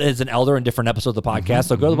what is an elder in different episodes of the podcast.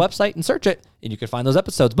 So go to the website and search it, and you can find those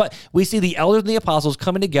episodes. But we see the elders and the apostles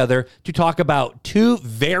coming together to talk about 2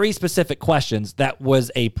 very specific questions that was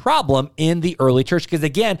a problem in the early church. Because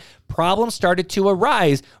again, problems started to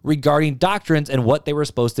arise regarding doctrines and what they were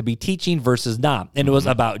supposed to be teaching versus not. And it was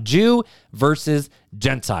about Jew versus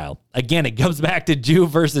Gentile. Again, it goes back to Jew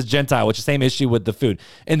versus Gentile, which is the same issue with the food.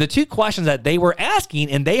 And the 2 questions that they were asking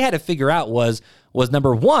and they had to figure out was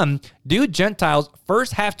number 1, do Gentiles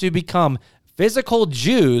first have to become physical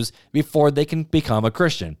Jews before they can become a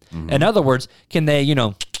Christian? In other words, can they,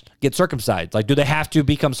 get circumcised? Like, do they have to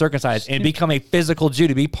become circumcised and become a physical Jew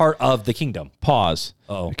to be part of the kingdom? Pause.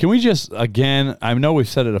 Can we just, again, I know we've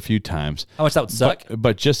said it a few times. How much that would suck?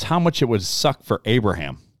 But just how much it would suck for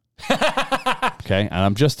Abraham. Okay, and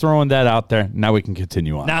I'm just throwing that out there. Now we can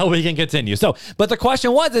continue on. So, but the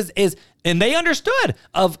question is, and they understood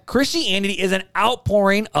of Christianity is an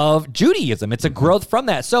outpouring of Judaism. It's a growth from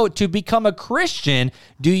that. So to become a Christian,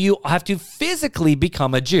 do you have to physically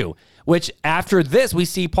become a Jew? Which after this, we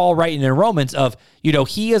see Paul writing in Romans of,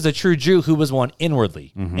 he is a true Jew who was one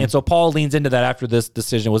inwardly. And so Paul leans into that after this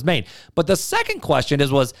decision was made. But the second question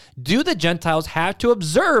was, do the Gentiles have to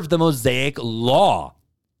observe the Mosaic law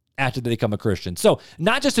after they become a Christian? So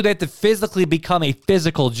not just do they have to physically become a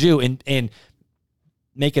physical Jew and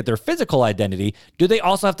make it their physical identity, do they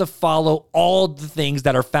also have to follow all the things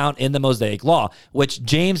that are found in the Mosaic law, which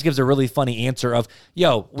James gives a really funny answer of, we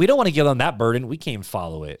don't want to give them that burden. We can't even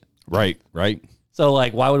follow it. Right. So,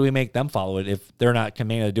 why would we make them follow it if they're not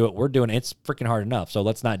commanded to do it? We're doing it. It's freaking hard enough, so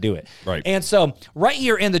let's not do it. Right. And so, right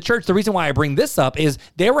here in the church, the reason why I bring this up is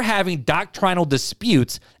they were having doctrinal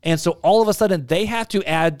disputes, and so all of a sudden, they have to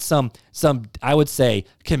add some I would say,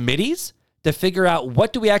 committees to figure out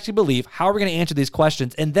what do we actually believe, how are we going to answer these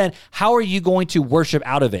questions, and then how are you going to worship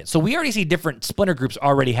out of it? So we already see different splinter groups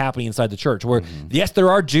already happening inside the church where, yes, there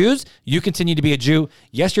are Jews, you continue to be a Jew.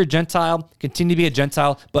 Yes, you're a Gentile, continue to be a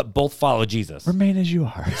Gentile, but both follow Jesus. Remain as you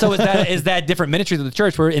are. So is that different ministries of the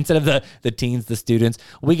church where instead of the teens, the students,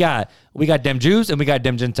 we got them Jews and we got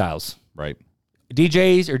them Gentiles. Right.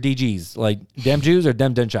 DJs or DGs? Like dem Jews or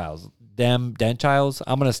dem Gentiles? Dem Gentiles?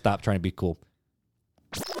 I'm going to stop trying to be cool.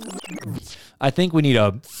 I think we need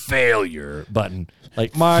a failure button.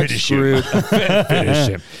 Like Mark screwed. Finish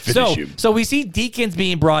him. So we see deacons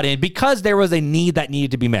being brought in because there was a need that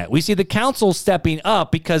needed to be met. We see the council stepping up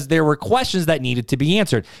because there were questions that needed to be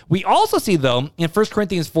answered. We also see, though, in 1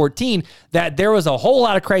 Corinthians 14, that there was a whole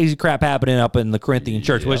lot of crazy crap happening up in the Corinthian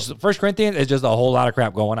church, which 1 Corinthians is just a whole lot of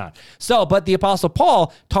crap going on. But the Apostle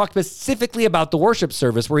Paul talked specifically about the worship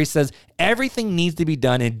service where he says everything needs to be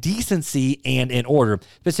done in decency and in order,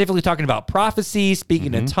 specifically talking about prophecy,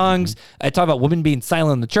 speaking in tongues. I talk about women being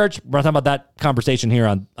silent in the church. We're not talking about that conversation here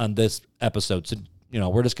on this episode. So,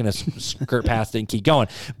 we're just going to skirt past it and keep going.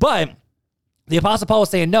 But the Apostle Paul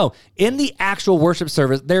was saying, no, in the actual worship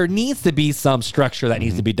service, there needs to be some structure that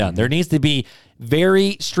needs to be done. There needs to be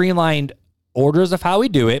very streamlined orders of how we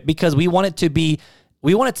do it because we want it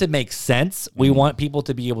to make sense. We want people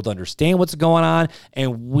to be able to understand what's going on,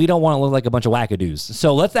 and we don't want to look like a bunch of wackadoos.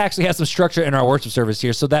 So let's actually have some structure in our worship service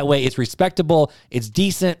here, so that way it's respectable, it's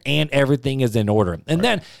decent, and everything is in order. And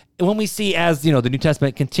then when we see, as the New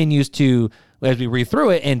Testament continues to, as we read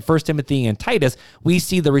through it in 1 Timothy and Titus, we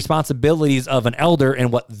see the responsibilities of an elder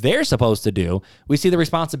and what they're supposed to do. We see the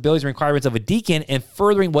responsibilities and requirements of a deacon and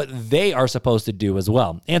furthering what they are supposed to do as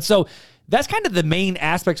well. And so that's kind of the main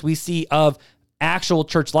aspects we see of actual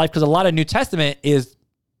church life, because a lot of New Testament is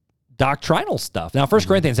doctrinal stuff. Now, 1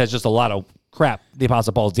 Corinthians has just a lot of crap the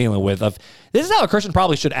Apostle Paul is dealing with. This is how a Christian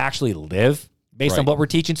probably should actually live based on what we're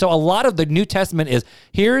teaching. So a lot of the New Testament is,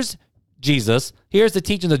 here's Jesus, here's the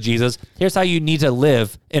teachings of Jesus, here's how you need to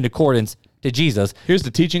live in accordance to Jesus. Here's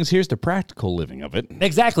the teachings, here's the practical living of it.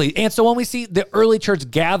 Exactly. And so when we see the early church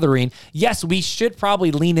gathering, yes, we should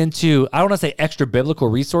probably lean into, I don't want to say extra biblical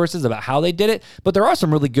resources about how they did it, but there are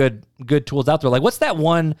some really good tools out there. Like, what's that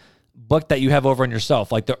one book that you have over on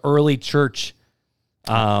yourself? Like the early church.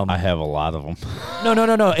 I have a lot of them.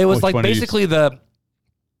 No. It was like basically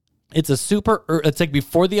it's like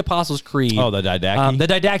before the Apostles' Creed. Oh, the Didache? The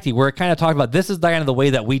Didache, where it kind of talked about this is kind of the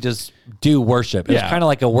way that we just do worship. It's kind of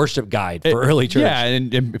like a worship guide for early church. Yeah,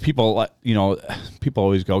 and people, people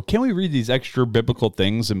always go, can we read these extra biblical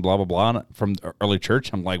things and blah, blah, blah from the early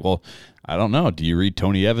church? I'm like, well, I don't know. Do you read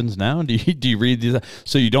Tony Evans now? Do you read these?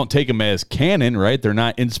 So you don't take them as canon, right? They're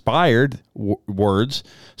not inspired words.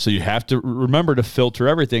 So you have to remember to filter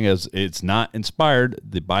everything as it's not inspired.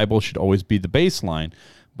 The Bible should always be the baseline.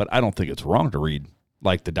 But I don't think it's wrong to read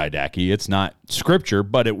like the Didache. It's not scripture,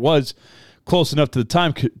 but it was close enough to the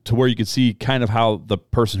time to where you could see kind of how the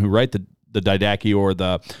person who wrote the Didache or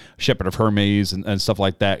the Shepherd of Hermes and stuff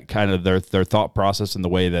like that, kind of their thought process and the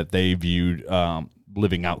way that they viewed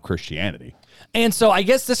living out Christianity. And so I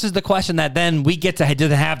guess this is the question that then we get to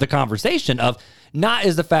have the conversation of, not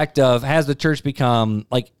is the fact of, has the church become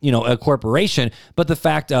like, a corporation, but the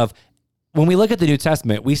fact of, when we look at the New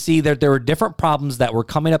Testament, we see that there were different problems that were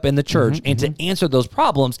coming up in the church, and to answer those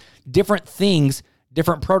problems, different things,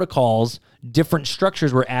 different protocols, different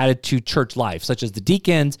structures were added to church life, such as the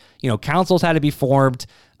deacons, councils had to be formed.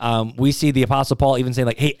 We see the Apostle Paul even saying,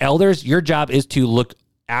 like, hey, elders, your job is to look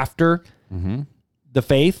after the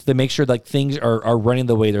faith, to make sure like things are running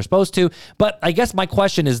the way they're supposed to. But I guess my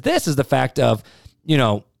question is the fact of,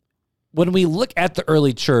 when we look at the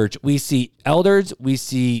early church, we see elders, we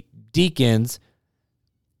see deacons,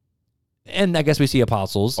 and I guess we see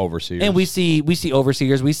apostles, overseers, and we see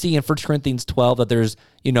overseers. We see in 1 Corinthians 12 that there's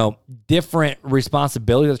different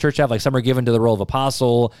responsibilities the church have. Like some are given to the role of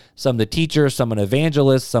apostle, some the teacher, some an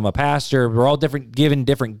evangelist, some a pastor. We're all given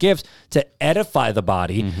different gifts to edify the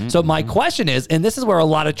body. So my question is, and this is where a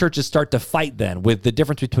lot of churches start to fight then with the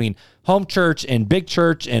difference between home church and big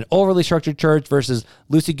church and overly structured church versus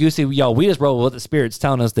loosey-goosey. We just roll with what the Spirit's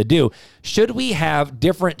telling us to do. Should we have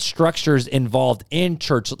different structures involved in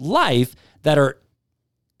church life that are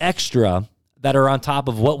extra, that are on top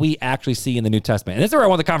of what we actually see in the New Testament? And this is where I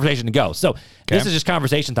want the conversation to go. So this is just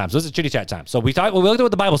conversation time. So this is chitty chat time. So we looked at what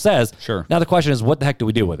the Bible says. Sure. Now the question is, what the heck do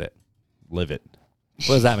we do with it? Live it.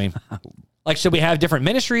 What does that mean? Like, should we have different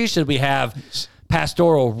ministries? Should we have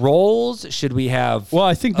pastoral roles? Should we have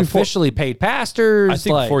officially paid pastors? I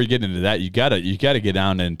think before you get into that, you gotta get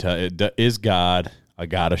down into, is God a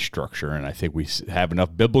God of structure? And I think we have enough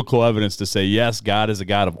biblical evidence to say, yes, God is a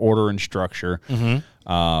God of order and structure.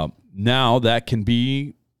 Now that can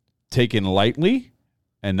be taken lightly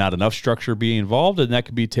and not enough structure be involved, and that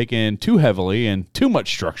can be taken too heavily and too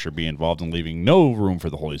much structure be involved and leaving no room for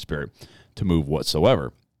the Holy Spirit to move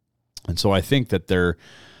whatsoever. And so I think that there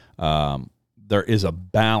is a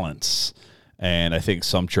balance, and I think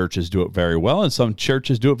some churches do it very well and some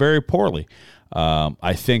churches do it very poorly.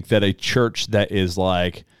 I think that a church that is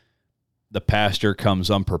like the pastor comes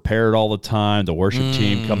unprepared all the time, the worship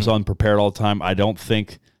team comes unprepared all the time, I don't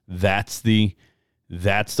think that's the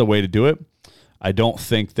way to do it. I don't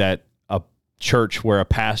think that a church where a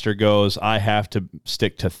pastor goes, I have to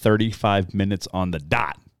stick to 35 minutes on the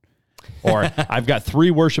dot. Or I've got 3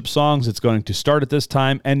 worship songs. It's going to start at this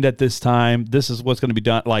time, end at this time. This is what's going to be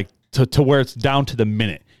done, like to where it's down to the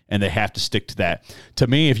minute, and they have to stick to that. To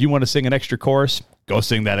me, if you want to sing an extra chorus, go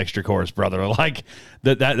sing that extra chorus, brother. Like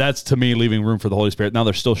that's to me leaving room for the Holy Spirit. Now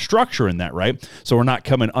there's still structure in that, right? So we're not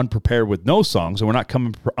coming unprepared with no songs, and we're not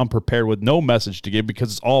coming unprepared with no message to give,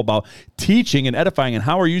 because it's all about teaching and edifying. And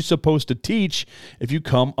how are you supposed to teach if you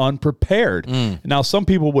come unprepared? Now some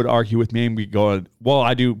people would argue with me and be going, well,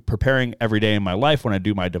 I do preparing every day in my life when I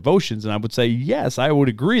do my devotions. And I would say, yes, I would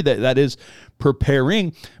agree that is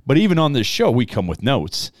preparing. But even on this show, we come with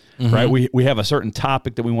notes. Right? We have a certain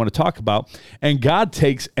topic that we want to talk about, and God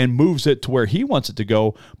takes and moves it to where he wants it to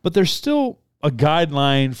go, but there's still a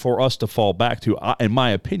guideline for us to fall back to, in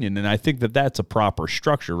my opinion, and I think that that's a proper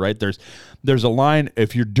structure, right? There's a line,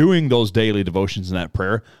 if you're doing those daily devotions in that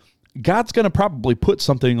prayer, God's going to probably put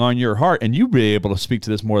something on your heart, and you'll be able to speak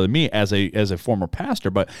to this more than me as a former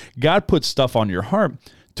pastor, but God puts stuff on your heart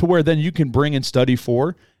to where then you can bring and study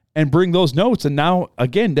for and bring those notes. And now,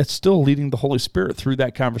 again, that's still leading the Holy Spirit through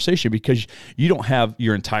that conversation, because you don't have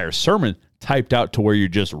your entire sermon typed out to where you're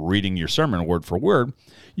just reading your sermon word for word.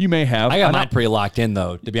 You may have... I got mine pretty locked in,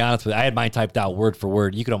 though, to be honest with you. I had mine typed out word for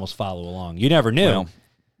word. You could almost follow along. You never knew. Well,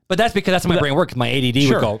 but that's because that's how my brain works. My ADD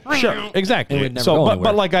would go... Sure, exactly.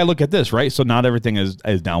 But like I look at this, right? So not everything is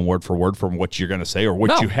down word for word from what you're going to say or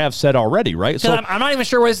what you have said already, right? So I'm not even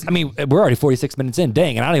sure where this... I mean, we're already 46 minutes in.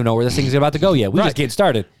 Dang, and I don't even know where this thing's about to go yet. We just getting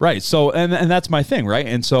started. Right. So, and that's my thing, right?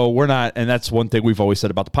 And so we're not... And that's one thing we've always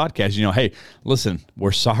said about the podcast. You know, hey, listen,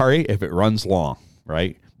 we're sorry if it runs long,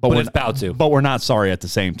 right? But it's about to. But we're not sorry at the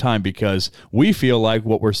same time, because we feel like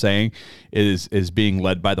what we're saying is being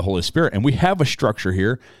led by the Holy Spirit. And we have a structure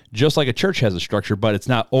here, just like a church has a structure, but it's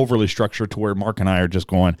not overly structured to where Mark and I are just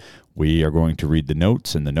going, we are going to read the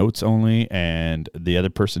notes and the notes only, and the other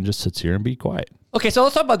person just sits here and be quiet. Okay, so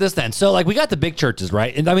let's talk about this then. So, like, we got the big churches,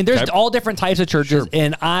 right? And I mean, there's all different types of churches,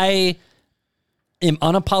 and I am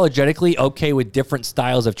unapologetically okay with different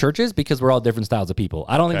styles of churches, because we're all different styles of people.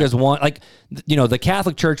 I don't think there's one, like, you know, the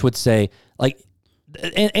Catholic Church would say, like,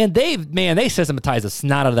 and they systematize the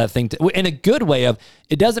snot out of that thing in a good way of,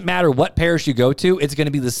 it doesn't matter what parish you go to, it's going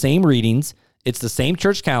to be the same readings, it's the same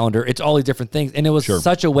church calendar, it's all these different things. And it was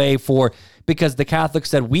such a way because the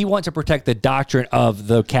Catholics said, we want to protect the doctrine of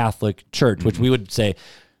the Catholic Church, which we would say,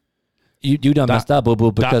 You done messed up, boo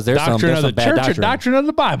boo, because there's some bad doctrine. Doctrine of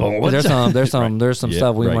the Bible. There's some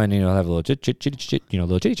stuff we might have a little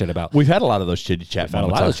chitty chat about. We've had a lot of those chitty chat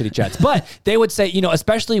moments. A lot of those chitty chats, but they would say, you know,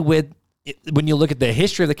 especially when you look at the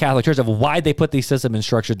history of the Catholic Church of why they put these systems and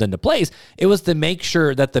structures into place, it was to make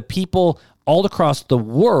sure that the people all across the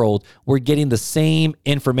world were getting the same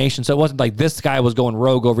information. So it wasn't like this guy was going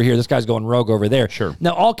rogue over here, this guy's going rogue over there. Sure.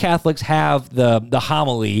 Now, all Catholics have the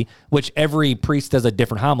homily, which every priest does a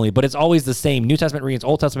different homily, but it's always the same New Testament readings,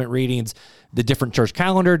 Old Testament readings, the different church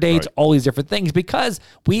calendar dates, all these different things, because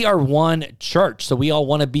we are one church. So we all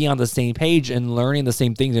want to be on the same page and learning the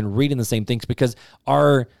same things and reading the same things, because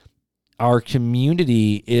our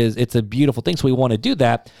community it's a beautiful thing. So we want to do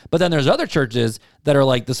that. But then there's other churches that are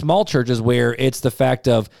like the small churches where it's the fact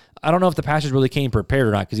of, I don't know if the pastor really came prepared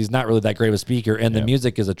or not, because he's not really that great of a speaker, and the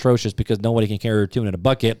music is atrocious because nobody can carry a tune in a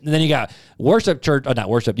bucket. And then you got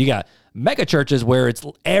you got mega churches where it's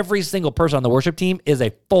every single person on the worship team is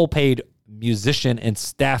a full paid musician and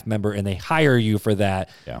staff member, and they hire you for that.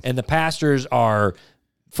 Yeah. And the pastors are,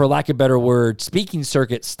 for lack of a better word, speaking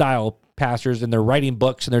circuit style pastors, and they're writing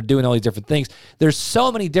books and they're doing all these different things. There's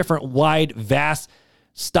so many different wide, vast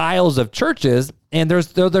styles of churches, and there's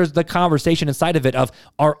the conversation inside of it of,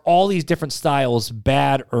 are all these different styles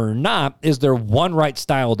bad or not? Is there one right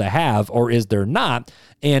style to have, or is there not?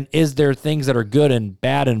 And is there things that are good and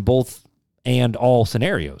bad in both and all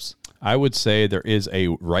scenarios? I would say there is a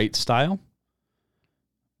right style,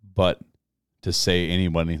 but to say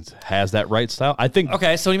anybody has that right style, I think...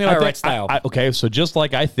 Okay, so what do you mean by right style? Okay, so just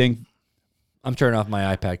like I think... I'm turning off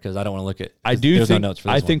my iPad because I don't want to look at... There's no notes for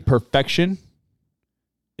this. I think perfection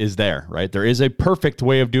is there, right? There is a perfect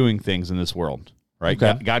way of doing things in this world, right?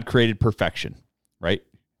 Okay. God created perfection, right?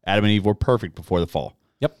 Adam and Eve were perfect before the fall.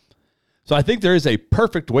 Yep. So I think there is a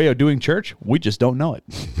perfect way of doing church. We just don't know it.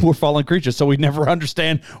 We're fallen creatures, so we never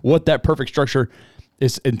understand what that perfect structure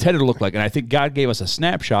is intended to look like. And I think God gave us a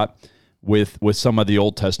snapshot with some of the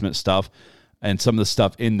Old Testament stuff and some of the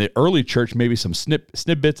stuff in the early church, maybe some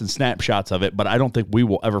snippets and snapshots of it, but I don't think we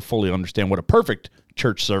will ever fully understand what a perfect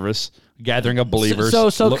church service, gathering of believers.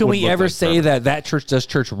 So can we ever say that church does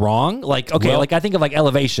church wrong? Like, okay, like I think of like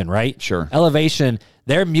Elevation, right? Sure. Elevation,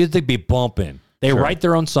 their music be bumping. They write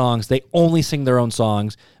their own songs. They only sing their own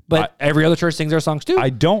songs, but every other church sings their songs too.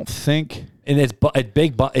 I don't think... And it's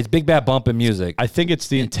big bad bumping music. I think it's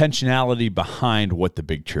the intentionality behind what the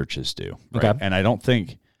big churches do. Right? Okay. And I don't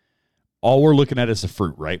think... all we're looking at is the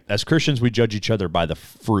fruit, right? As Christians, we judge each other by the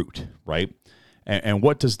fruit, right? And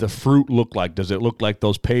what does the fruit look like? Does it look like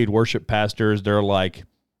those paid worship pastors?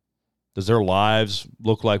 Does their lives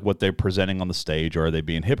look like what they're presenting on the stage, or are they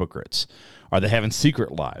being hypocrites? Are they having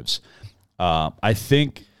secret lives? I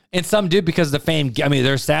think... And some do because the fame, I mean,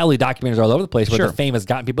 there's sadly documentaries all over the place where the fame has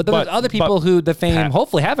gotten people. But there's other people who the fame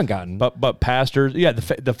hopefully haven't gotten. But pastors,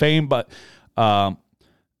 the fame, but...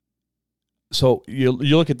 So you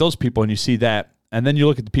look at those people and you see that, and then you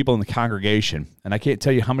look at the people in the congregation, and I can't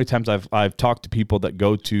tell you how many times I've talked to people that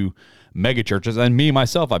go to mega churches, and me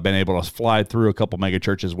myself, I've been able to fly through a couple mega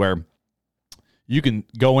churches where you can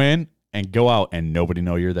go in and go out and nobody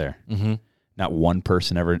know you're there. Mm-hmm. Not one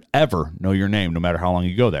person ever know your name, no matter how long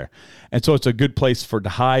you go there. And so it's a good place to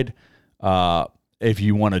hide if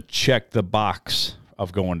you want to check the box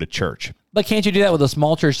of going to church. But can't you do that with a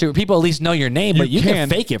small church too? People at least know your name, but you can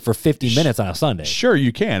fake it for 50 minutes on a Sunday. Sure,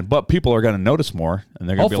 you can, but people are going to notice more, and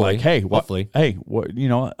they're going to be like, "Hey, I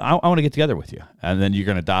want to get together with you." And then you're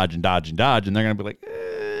going to dodge, and they're going to be like,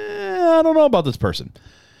 "I don't know about this person,"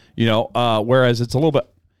 Whereas it's a little bit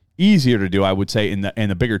easier to do, I would say, in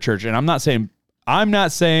the bigger church. And I'm not saying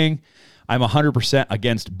I'm 100%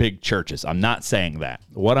 against big churches. I'm not saying that.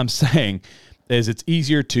 What I'm saying is it's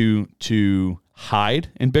easier to hide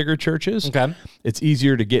in bigger churches. Okay. It's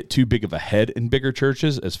easier to get too big of a head in bigger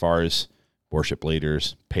churches as far as worship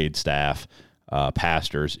leaders, paid staff,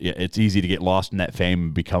 pastors. It's easy to get lost in that fame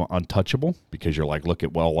and become untouchable because you're like,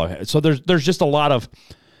 so there's just a lot of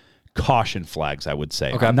caution flags, I would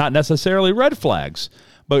say. Okay. Not necessarily red flags,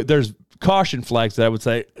 but there's caution flags that I would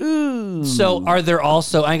say, ooh. So are there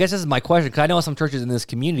also, I guess this is my question, because I know some churches in this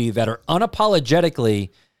community that are unapologetically,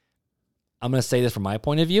 I'm going to say this from my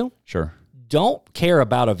point of view. Sure. Don't care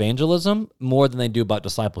about evangelism more than they do about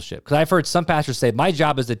discipleship. Because I've heard some pastors say, my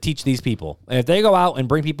job is to teach these people. And if they go out and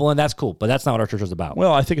bring people in, that's cool. But that's not what our church is about.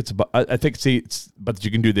 Well, I think but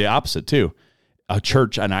you can do the opposite too. A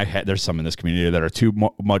church, and there's some in this community that are too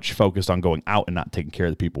much focused on going out and not taking care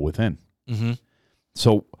of the people within. Mm-hmm.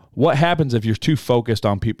 So what happens if you're too focused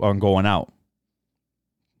on going out?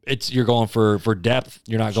 You're going for depth.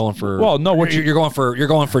 You're not going for you're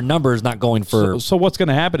going for numbers, not going for. So what's going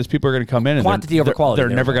to happen is people are going to come in and quantity over quality. They're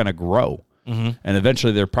never going to grow, and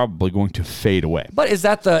eventually they're probably going to fade away. But is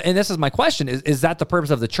that and this is my question: is that the purpose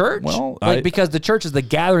of the church? Well, because the church is the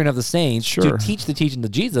gathering of the saints to teach the teaching of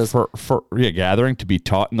Jesus. For gathering, to be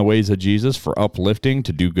taught in the ways of Jesus, for uplifting,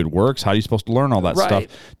 to do good works. How are you supposed to learn all that stuff?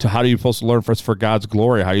 To how are you supposed to learn for God's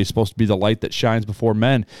glory? How are you supposed to be the light that shines before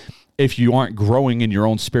men? If you aren't growing in your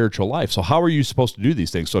own spiritual life. So how are you supposed to do these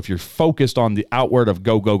things? So if you're focused on the outward of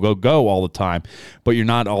go, go, go, go all the time, but you're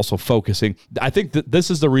not also focusing, I think that this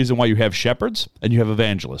is the reason why you have shepherds and you have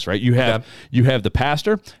evangelists, right? You have the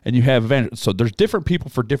pastor and you have evangelists. So there's different people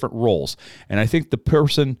for different roles. And I think the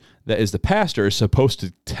person that is the pastor is supposed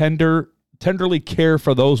to tenderly care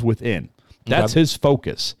for those within. That's his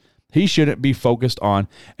focus. He shouldn't be focused on,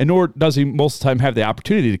 and nor does he most of the time have the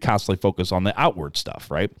opportunity to constantly focus on the outward stuff,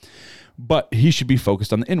 right? But he should be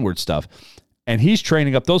focused on the inward stuff. And he's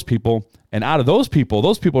training up those people, and out of those people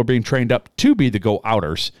are being trained up to be the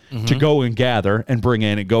go-outers, to go and gather and bring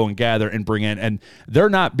in and go and gather and bring in. And they're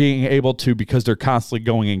not being able to, because they're constantly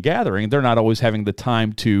going and gathering, they're not always having the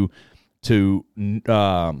time to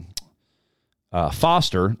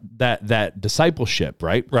foster that discipleship,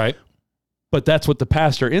 right? Right. But that's what the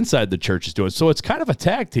pastor inside the church is doing. So it's kind of a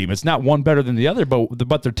tag team. It's not one better than the other,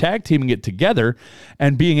 but they're tag teaming it together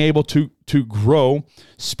and being able to grow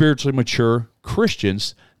spiritually mature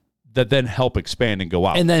Christians that then help expand and go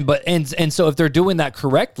out. And then, and so if they're doing that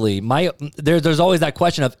correctly, there's always that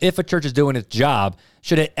question of, if a church is doing its job,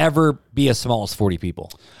 should it ever be as small as 40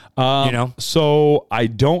 people? So I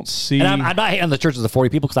don't see. And I'm not hating on the churches of 40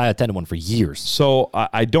 people because I attended one for years. So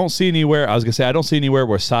I don't see anywhere. I was gonna say I don't see anywhere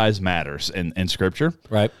where size matters in Scripture.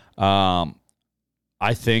 Right.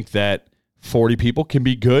 I think that 40 people can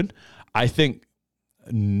be good. I think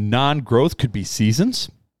non-growth could be seasons.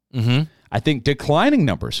 Mm-hmm. I think declining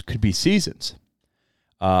numbers could be seasons.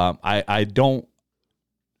 I don't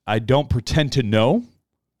pretend to know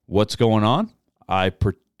what's going on. I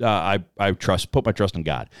put my trust in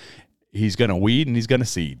God. he's going to weed and he's going to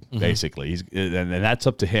seed, basically. And that's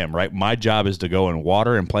up to him, right? My job is to go and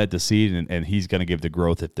water and plant the seed, and he's going to give the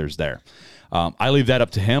growth if there's there. I leave that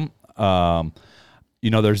up to him.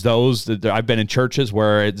 There's those that I've been in churches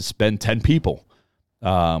where it's been 10 people.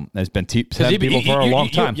 It's been 10 people for a long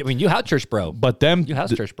time. You house church, bro. But them, you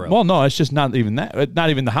house church, bro. Well, no, it's just not even that. Not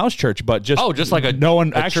even the house church, but just like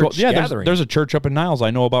actual. Yeah, gathering. There's a church up in Niles I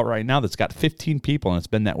know about right now that's got 15 people, and it's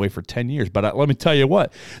been that way for 10 years. But let me tell you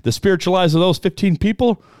what, the spiritual lives of those 15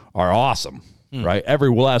 people are awesome, right? Every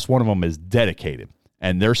last one of them is dedicated,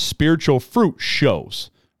 and their spiritual fruit shows.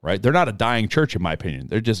 Right? They're not a dying church, in my opinion.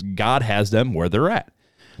 They're just, God has them where they're at.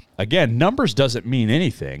 Again, numbers doesn't mean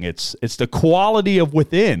anything. It's the quality of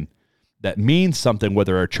within that means something,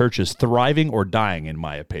 whether a church is thriving or dying, in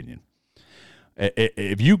my opinion.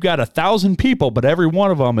 If you got 1,000 people, but every one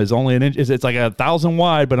of them is only an inch, it's like 1,000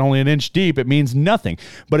 wide, but only an inch deep, it means nothing.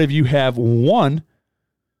 But if you have one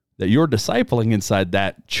that you're discipling inside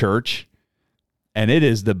that church, and it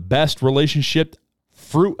is the best relationship,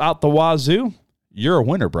 fruit out the wazoo, you're a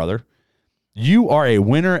winner, brother. You are a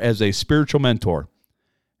winner as a spiritual mentor.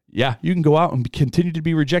 Yeah, you can go out and continue to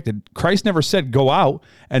be rejected. Christ never said go out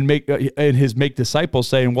and make disciples,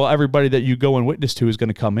 saying, well, everybody that you go and witness to is going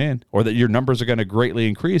to come in, or that your numbers are going to greatly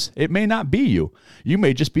increase. It may not be you. You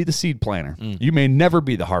may just be the seed planter. You may never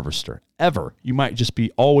be the harvester, ever. You might just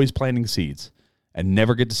be always planting seeds and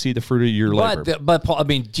never get to see the fruit of your labor. But Paul,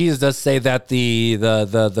 Jesus does say that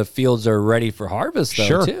the fields are ready for harvest, though,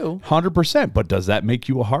 sure, too. 100%. But does that make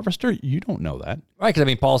you a harvester? You don't know that. Right,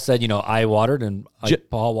 because, Paul said, I watered, and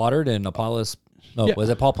Paul watered, and Apollos... No, was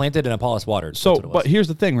it Paul planted and Apollos watered? So, but here's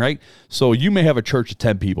the thing, right? So you may have a church of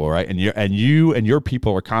 10 people, right? And you and your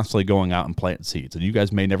people are constantly going out and planting seeds, and you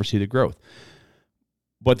guys may never see the growth.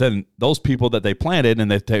 But then those people that they planted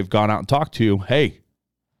and that they've gone out and talked to, hey,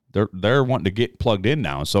 they're wanting to get plugged in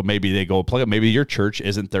now. So maybe they go plug it. Maybe your church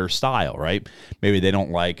isn't their style, right? Maybe they don't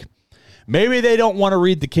want to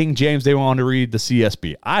read the King James. They want to read the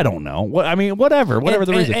CSB. I don't know. Whatever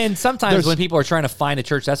the reason. And sometimes when people are trying to find a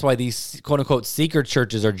church, that's why these quote unquote secret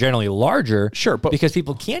churches are generally larger. Sure, but because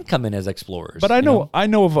people can't come in as explorers. But I know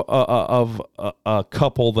of a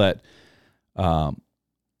couple that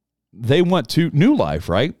they went to New Life,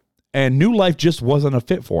 right? And New Life just wasn't a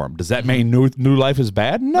fit for them. Does that mean New Life is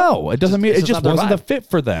bad? No, it doesn't mean it just wasn't a fit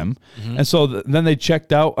for them. And so then they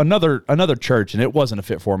checked out another church, and it wasn't a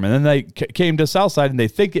fit for them. And then they came to Southside, and they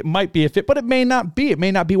think it might be a fit, but it may not be. It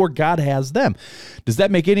may not be where God has them. Does that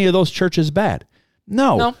make any of those churches bad?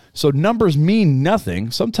 No. So numbers mean nothing.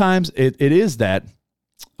 Sometimes it is that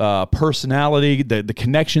personality, the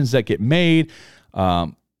connections that get made.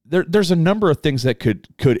 There's a number of things that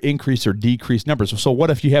could increase or decrease numbers. So what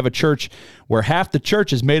if you have a church where half the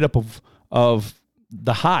church is made up of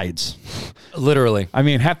the hides? Literally.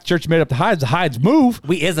 Half the church is made up of the hides. The hides move.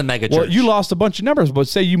 We is a mega church. Well, you lost a bunch of numbers, but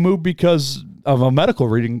say you moved because of a medical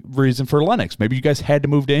reason for Lennox. Maybe you guys had to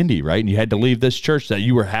move to Indy, right? And you had to leave this church that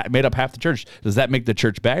you were made up half the church. Does that make the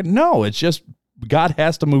church bad? No, it's just God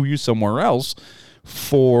has to move you somewhere else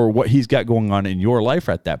for what he's got going on in your life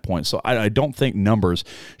at that point. So I don't think numbers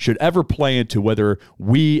should ever play into whether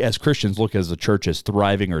we as Christians look as a church as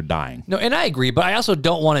thriving or dying. No, and I agree, but I also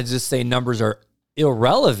don't want to just say numbers are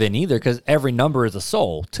irrelevant either, because every number is a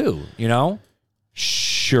soul too,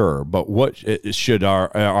 Sure, but what should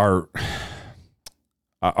our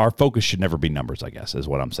focus should never be numbers, I guess, is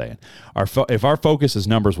what I'm saying. If our focus is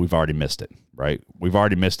numbers, we've already missed it, right? We've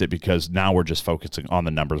already missed it because now we're just focusing on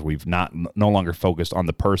the numbers. We've no longer focused on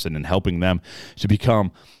the person and helping them to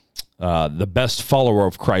become the best follower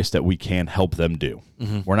of Christ that we can help them do.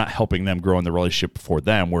 We're not helping them grow in the relationship for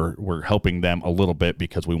them. We're helping them a little bit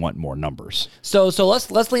because we want more numbers. So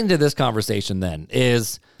let's lean into this conversation then.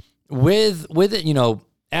 Is with it,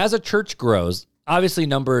 as a church grows, obviously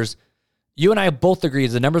numbers. You and I both agree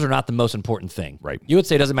the numbers are not the most important thing. Right. You would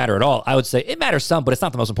say it doesn't matter at all. I would say it matters some, but it's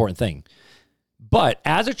not the most important thing. But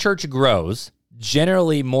as a church grows,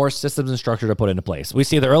 generally more systems and structures are put into place. We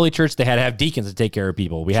see the early church, they had to have deacons to take care of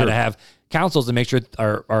people. We had to have councils to make sure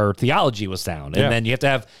our theology was sound. And then you have to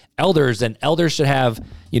have elders, and elders should have,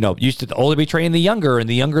 used to the older be training the younger, and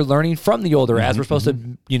the younger learning from the older as we're supposed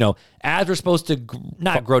to, as we're supposed to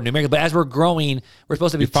not grow numerically, but as we're growing, we're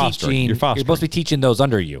supposed to be teaching. You're supposed to be teaching those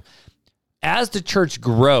under you. As the church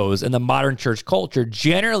grows in the modern church culture,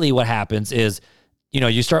 generally what happens is,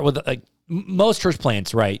 you start with like most church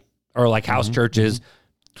plants, right? Or like house churches,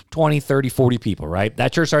 20, 30, 40 people, right?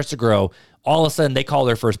 That church starts to grow. all of a sudden they call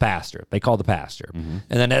their first pastor. They call the pastor. And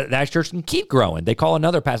then that church can keep growing. They call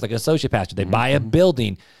another pastor, like an associate pastor. They buy a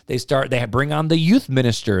building. They bring on the youth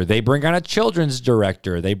minister. They bring on a children's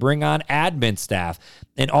director. They bring on admin staff.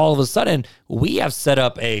 And all of a sudden, we have set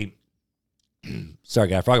up a, sorry, I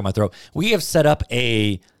got a frog in my throat. We have set up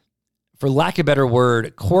a, for lack of a better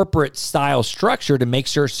word, corporate style structure to make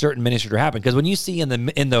sure certain ministries are happening. Because when you see in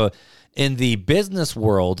the business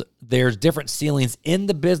world, there's different ceilings in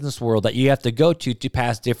the business world that you have to go to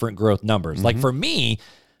pass different growth numbers. Like for me,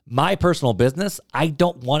 my personal business, I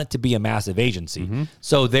don't want it to be a massive agency.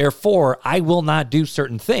 So therefore, I will not do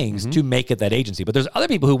certain things to make it that agency. But there's other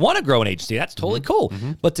people who want to grow an agency. That's totally cool.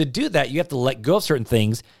 But to do that, you have to let go of certain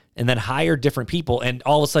things and then hire different people. And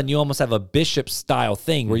all of a sudden, you almost have a bishop style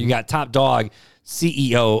thing where you got top dog,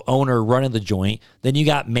 CEO, owner running the joint. Then you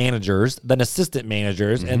got managers, then assistant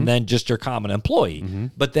managers, and then just your common employee.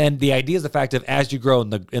 But then the idea is the fact of as you grow in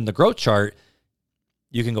the growth chart,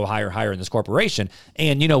 you can go higher in this corporation.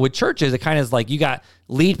 And, with churches, it kind of is like you got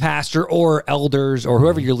lead pastor or elders or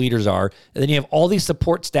whoever your leaders are. And then you have all these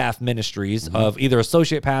support staff ministries of either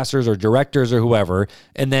associate pastors or directors or whoever.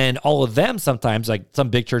 And then all of them sometimes, like some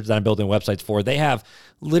big churches that I'm building websites for, they have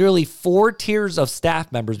literally 4 tiers of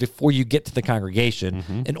staff members before you get to the congregation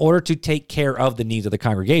in order to take care of the needs of the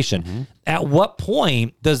congregation. At what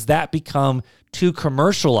point does that become too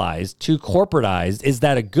commercialized, too corporatized? Is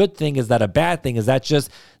that a good thing? Is that a bad thing? Is that just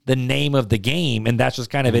the name of the game? And that's just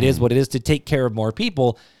kind of, it is what it is to take care of more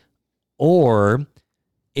people. Or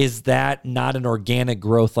is that not an organic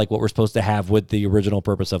growth like what we're supposed to have with the original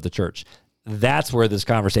purpose of the church? That's where this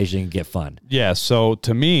conversation can get fun. Yeah. So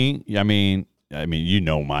to me, I mean,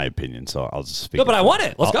 my opinion, so I'll just speak. No, but I want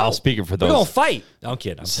it. Let's go. I'll speak it for those. We're going to fight. No, I'm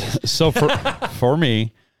kidding. So for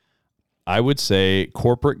me, I would say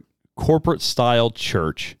corporate style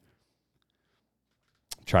church.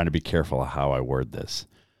 I'm trying to be careful of how I word this.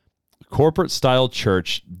 Corporate style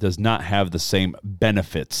church does not have the same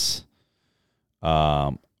benefits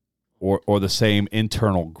or the same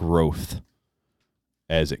internal growth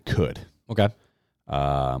as it could. Okay.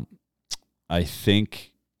 I think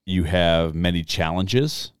you have many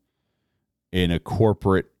challenges in a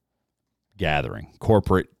corporate gathering,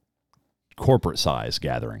 corporate size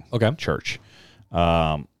gathering. Okay. Church.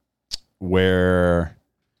 Where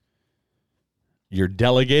you're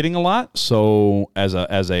delegating a lot. So as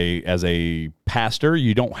a pastor,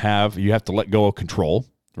 you have to let go of control,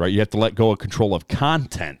 right? You have to let go of control of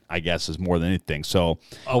content, I guess, is more than anything. So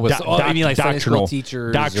you mean like doctrinal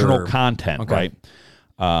teachers, content, okay. Right?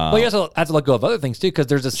 Well, you also have to let go of other things too, because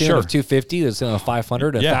there's a ceiling of 250, there's a ceiling of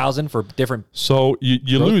 500, 1,000 for different. So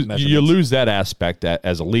you lose that aspect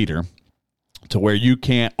as a leader, to where you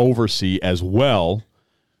can't oversee as well,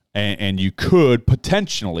 and you could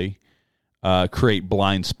potentially create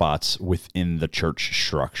blind spots within the church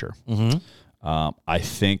structure. I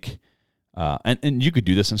think, and you could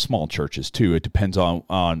do this in small churches too. It depends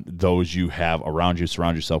on those you have around you,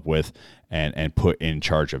 surround yourself with, and put in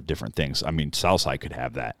charge of different things. I mean, Southside could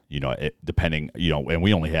have that, depending, and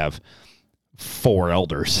we only have 4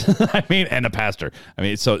 elders, and a pastor.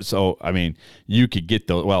 So you could get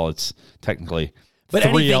those. Well, it's technically, but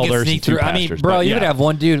 3 elders and 2 pastors. You could have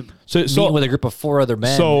one dude meeting with a group of 4 other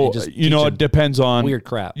men. So, it depends on weird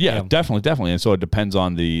crap. Yeah, definitely. And so it depends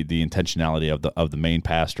on the intentionality of the main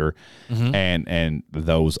pastor and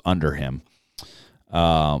those under him.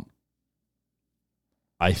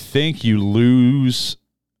 I think you lose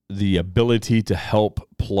the ability to help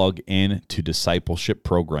plug in to discipleship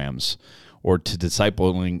programs or to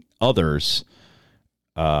discipling others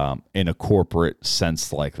in a corporate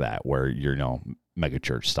sense like that, where you're mega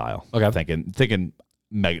church style. Okay, thinking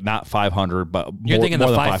mega, not 500, but you're thinking the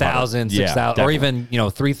 5,000, 6,000, or even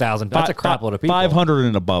 3,000. That's a crap load of people. 500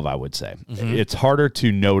 and above, I would say. It's harder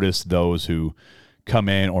to notice those who come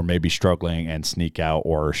in or maybe struggling and sneak out,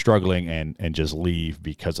 or struggling and just leave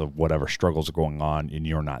because of whatever struggles are going on and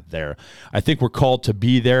you're not there. I think we're called to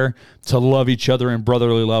be there, to love each other in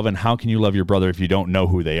brotherly love. And how can you love your brother if you don't know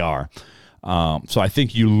who they are? So I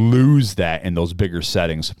think you lose that in those bigger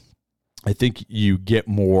settings. I think you get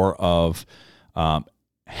more of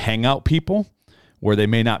hangout people where they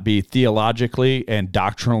may not be theologically and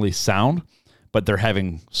doctrinally sound, but they're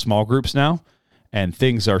having small groups now. And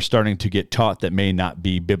things are starting to get taught that may not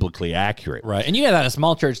be biblically accurate. Right. And you have that in a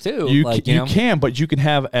small church too. You can, but you can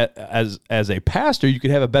have, as a pastor, you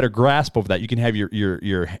can have a better grasp of that. You can have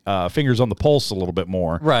your fingers on the pulse a little bit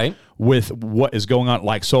more. Right. With what is going on.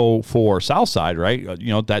 Like, so for Southside, right,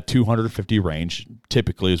 that 250 range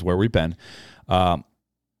typically is where we've been.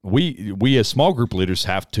 We as small group leaders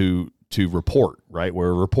have to report, right?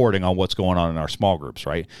 We're reporting on what's going on in our small groups,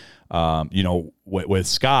 right? With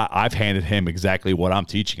Scott, I've handed him exactly what I'm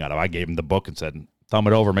teaching out of. I gave him the book and said, thumb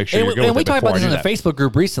it over, make sure you're good with it. And we talked about this in the Facebook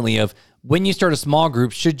group recently of when you start a small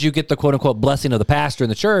group, should you get the quote unquote blessing of the pastor in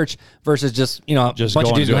the church versus just a bunch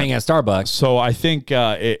of dudes hanging at Starbucks? So I think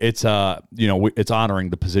it's honoring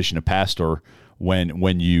the position of pastor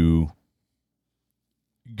when you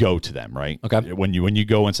go to them, right? Okay. When you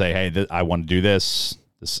go and say, hey, I want to do this,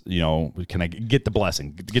 can I get the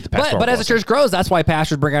blessing, get the pastor? But as the church grows, that's why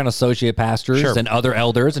pastors bring out associate pastors and other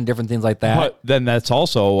elders and different things like that. But then that's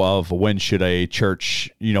also of when should a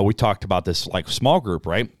church, we talked about this like small group,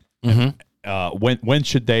 right? Mm-hmm. When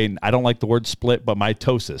should they, I don't like the word split, but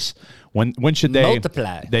mitosis. When should they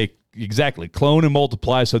multiply? They exactly clone and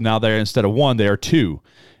multiply. So now they're, instead of one, they are two,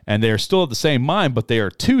 and they are still of the same mind, but they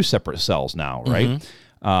are two separate cells now, right?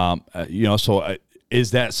 Mm-hmm.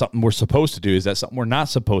 Is that something we're supposed to do? Is that something we're not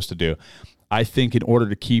supposed to do? I think in order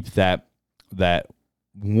to keep that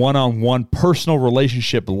one-on-one personal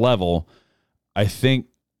relationship level, I think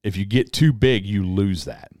if you get too big, you lose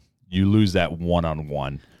that. You lose that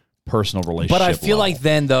one-on-one personal relationship. But I feel level. like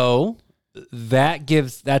then, though,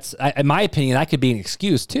 that's in my opinion, that could be an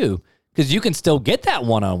excuse too, because you can still get that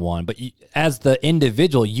one-on-one, but as the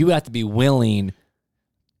individual, you have to be willing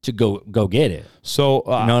to go get it. So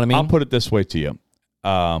you know what I mean? I'll put it this way to you.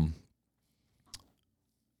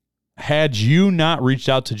 Had you not reached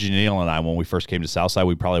out to Janelle and I when we first came to Southside,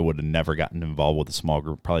 we probably would have never gotten involved with a small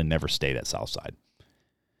group, probably never stayed at Southside.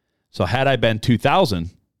 So had I been 2000,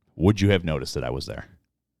 would you have noticed that I was there?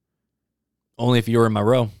 Only if you were in my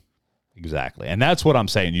row. Exactly. And that's what I'm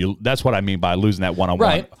saying. That's what I mean by losing that one-on-one.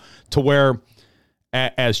 Right. To where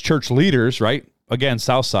as church leaders, right? Again,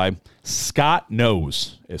 Southside, Scott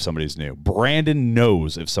knows if somebody's new. Brandon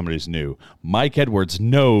knows if somebody's new. Mike Edwards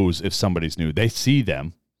knows if somebody's new. They see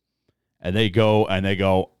them, and they go,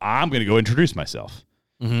 I'm going to go introduce myself.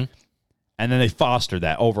 Mm-hmm. And then they foster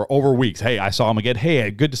that over weeks. Hey, I saw him again.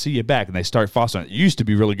 Hey, good to see you back. And they start fostering it. You used to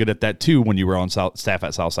be really good at that, too, when you were on staff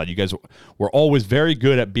at Southside. You guys were always very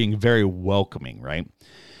good at being very welcoming, right?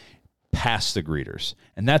 Past the greeters.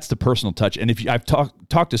 And that's the personal touch. And I've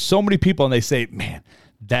talked to so many people and they say, man,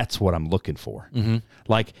 that's what I'm looking for. Mm-hmm.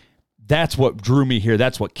 Like, that's what drew me here.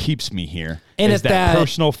 That's what keeps me here. And is that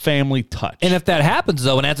personal family touch. And if that happens,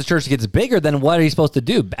 though, and as the church gets bigger, then what are you supposed to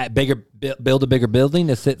do? Build a bigger building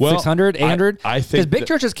to sit 600, 800? I think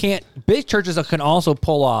because big churches can also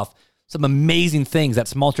pull off some amazing things that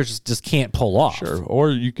small churches just can't pull off. Sure.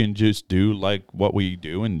 Or you can just do like what we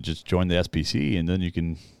do and just join the SPC, and then you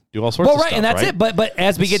can do all sorts of stuff. And that's right? it. But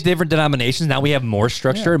as we get different denominations, now we have more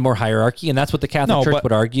structure and more hierarchy, and that's what the Catholic Church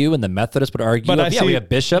would argue, and the Methodist would argue. But we have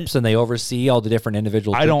bishops, and they oversee all the different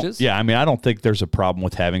individual churches. I don't think there's a problem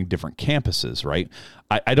with having different campuses, right?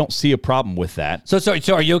 I don't see a problem with that. So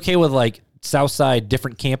are you okay with like Southside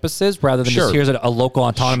different campuses rather than just here's a local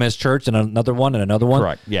autonomous church and another one and another one?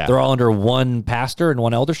 Correct. Yeah, they're all under one pastor and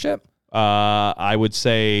one eldership. I would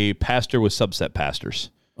say pastor with subset pastors.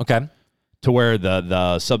 Okay. To where the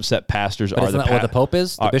subset pastors are isn't that what the Pope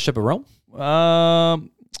is? The Bishop of Rome?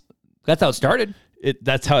 That's how it started.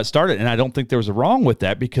 That's how it started, and I don't think there was a wrong with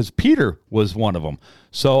that because Peter was one of them.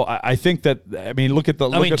 So I think that, look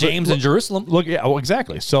at James in Jerusalem.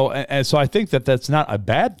 Exactly. So I think that that's not a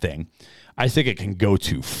bad thing. I think it can go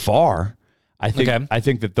too far. I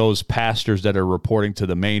think that those pastors that are reporting to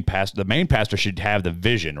the main pastor should have the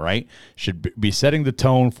vision, right? Should be setting the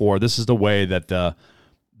tone for this is the way that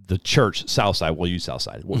the church, Southside, we'll use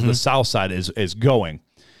Southside. Mm-hmm. The Southside is going,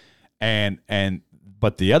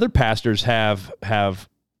 but the other pastors have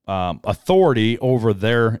authority over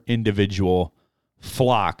their individual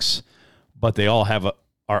flocks, but they all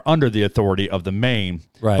are under the authority of the main.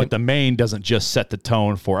 Right. But the main doesn't just set the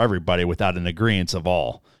tone for everybody without an agreement of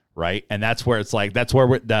all. Right. And that's where it's like, that's where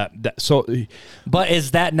but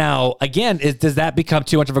is that now, again, does that become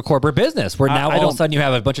too much of a corporate business where now all of a sudden you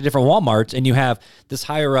have a bunch of different Walmarts and you have this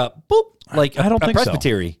higher up, like I don't think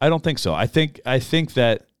presbytery? So. I don't think so. I think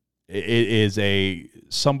that it is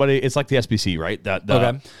it's like the SBC, right?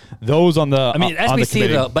 Those on the, SBC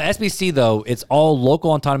though, but SBC though, it's all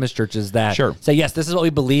local autonomous churches that say, yes, this is what we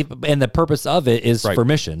believe. And the purpose of it is for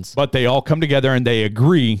missions. But they all come together and they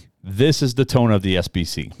agree. This is the tone of the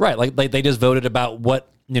SBC. Right. Like they just voted about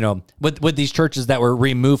what, with these churches that were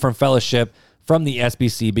removed from fellowship from the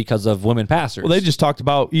SBC because of women pastors. Well, they just talked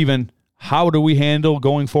about even how do we handle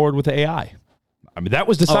going forward with AI. That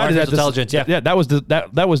was decided at intelligence.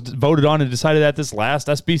 That was voted on and decided at this last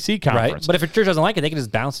SBC conference. Right. But if a church doesn't like it, they can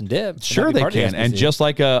just bounce and dip. Sure, they can. And just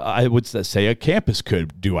like I would say a campus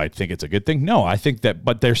could. Do I think it's a good thing? No, I think that,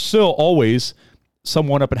 but there's still always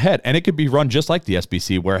someone up ahead, and it could be run just like the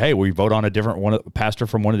SBC, where hey, we vote on a different pastor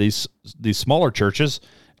from one of these smaller churches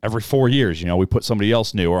every 4 years. We put somebody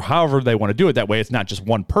else new, or however they want to do it. That way, it's not just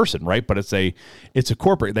one person, right? But it's a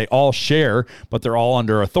corporate. They all share, but they're all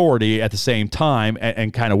under authority at the same time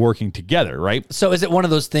and kind of working together, right? So is it one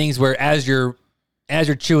of those things where as you're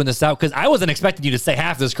chewing this out, because I wasn't expecting you to say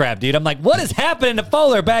half this crap, dude. I'm like, what is happening to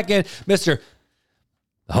Fuller back in Mr.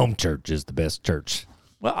 Home church is the best church.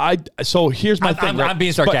 Well, so here's my thing. I'm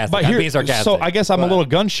being sarcastic. I'm being sarcastic. So I guess I'm a little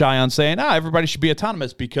gun shy on saying, everybody should be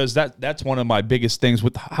autonomous, because that's one of my biggest things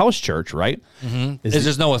with house church, right? Mm-hmm.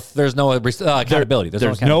 There's no accountability.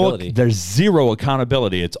 There's zero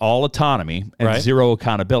accountability. It's all autonomy and zero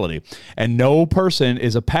accountability. And no person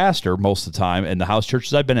is a pastor most of the time in the house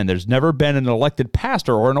churches I've been in. There's never been an elected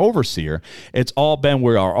pastor or an overseer. It's all been,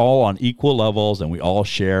 we are all on equal levels and we all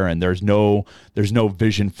share, and there's no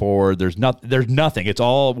vision forward. There's nothing. It's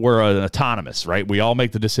all, we're autonomous, right? We all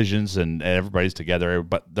make the decisions and everybody's together,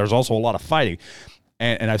 but there's also a lot of fighting.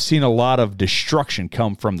 And I've seen a lot of destruction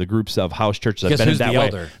come from the groups of house churches that have been in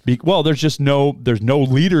that way. Well, there's no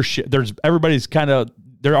leadership. Everybody's kind of,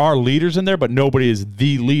 there are leaders in there, but nobody is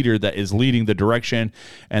the leader that is leading the direction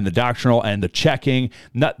and the doctrinal and the checking.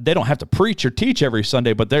 They don't have to preach or teach every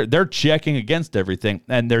Sunday, but they're checking against everything,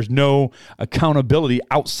 and there's no accountability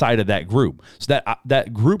outside of that group. So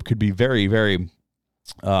that group could be very, very,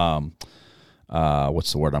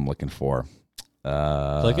 what's the word I'm looking for?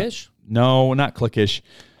 Cliquish? No, not cliquish.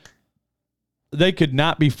 They could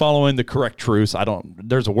not be following the correct truths.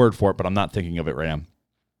 There's a word for it, but I'm not thinking of it right now.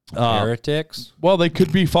 Heretics? Well, they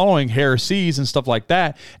could be following heresies and stuff like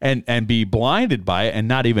that and be blinded by it and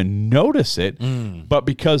not even notice it. But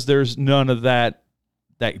because there's none of that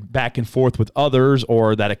back and forth with others,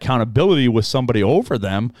 or that accountability with somebody over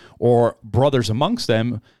them or brothers amongst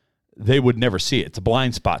them, they would never see it. It's a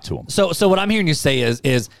blind spot to them. So what I'm hearing you say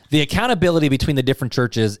is the accountability between the different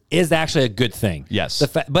churches is actually a good thing. Yes.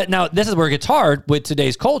 But now this is where it gets hard with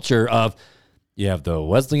today's culture of, you have the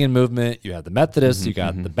Wesleyan movement, you have the Methodists, you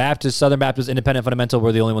got the Baptists, Southern Baptists, Independent Fundamental,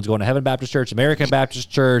 we're the only ones going to Heaven Baptist Church, American Baptist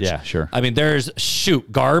Church. Yeah, sure. I mean, there's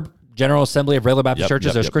GARB, General Assembly of Regular Baptist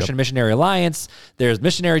Churches. There's Christian Missionary Alliance. There's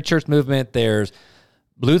Missionary Church Movement. There's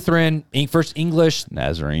Lutheran, First English,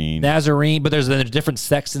 Nazarene. But there's different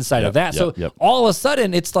sects inside of that. So all of a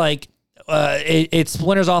sudden, it's like it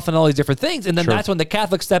splinters off in all these different things. And then that's when the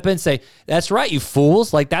Catholics step in and say, that's right, you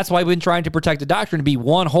fools. Like, that's why we've been trying to protect the doctrine to be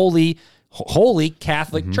one holy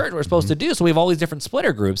Catholic church we're supposed to do. So we have all these different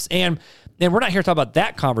splinter groups. And we're not here to talk about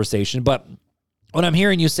that conversation, but what I'm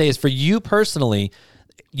hearing you say is, for you personally,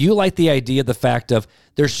 you like the idea of the fact of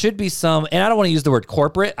there should be some, and I don't want to use the word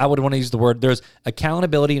corporate, I would want to use the word, there's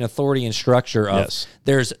accountability and authority and structure of,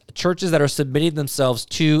 there's churches that are submitting themselves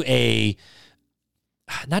to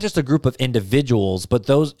not just a group of individuals, but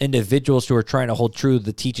those individuals who are trying to hold true to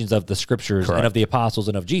the teachings of the scriptures and of the apostles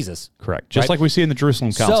and of Jesus. Correct. Just like we see in the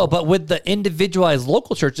Jerusalem Council. So, but with the individualized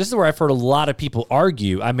local church, this is where I've heard a lot of people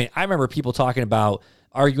argue. I mean, I remember people talking about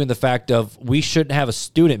arguing the fact of, we shouldn't have a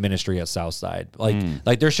student ministry at Southside.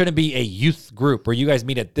 Like there shouldn't be a youth group where you guys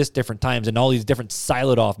meet at this different times and all these different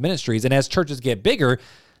siloed off ministries. And as churches get bigger,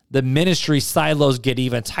 the ministry silos get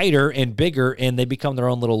even tighter and bigger, and they become their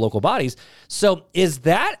own little local bodies. So is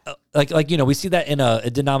that we see that in a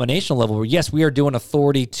denominational level where, yes, we are doing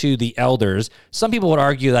authority to the elders. Some people would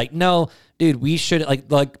argue like, no, dude, we should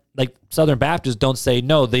like Southern Baptists don't say,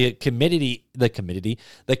 no, the committee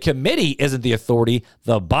isn't the authority.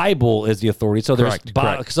 The Bible is the authority. So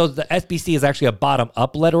so the SBC is actually a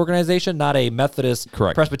bottom-up led organization, not a Methodist,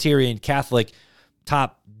 Presbyterian, Catholic,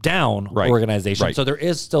 top-down organization. Right. So there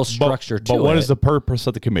is still structure to it. But what is the purpose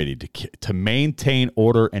of the committee? To maintain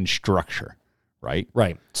order and structure. Right.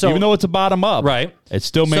 So even though it's a bottom up, it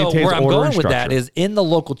still maintains order and structure. So where I'm going with that is, in the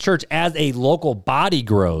local church, as a local body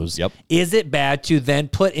grows, is it bad to then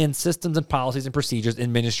put in systems and policies and procedures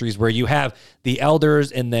in ministries where you have the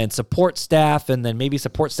elders and then support staff, and then maybe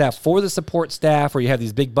support staff for the support staff, where you have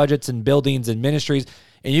these big budgets and buildings and ministries,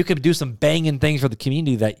 and you can do some banging things for the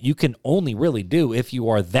community that you can only really do if you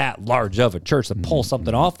are that large of a church to pull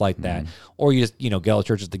something off like that. Or you just, get all the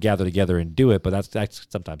churches to gather together and do it, but that's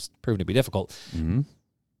sometimes proven to be difficult.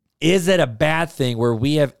 Is it a bad thing where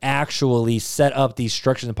we have actually set up these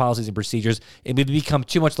structures and policies and procedures, and we become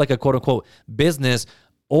too much like a quote unquote business,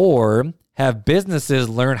 or have businesses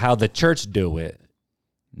learn how the church do it?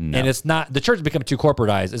 And it's not, the church has become too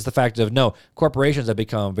corporatized. It's the fact of, no, corporations have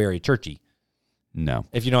become very churchy. No.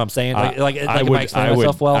 If you know what I'm saying. I am I explaining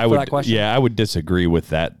myself well for that question? Yeah, I would disagree with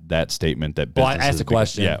that statement. That I asked the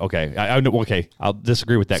question. Yeah, okay. Okay, I'll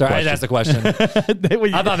disagree with that Sorry, question. I asked the question.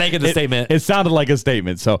 I'm not making the statement. It sounded like a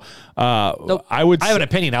statement. So nope. I have an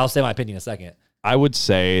opinion. I'll say my opinion in a second. I would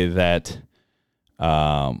say that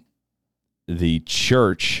the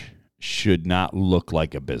church should not look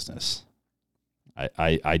like a business.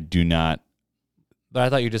 I do not. But I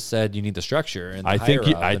thought you just said you need the structure and the I think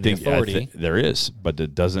authority. there is, but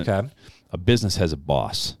it doesn't. Okay. A business has a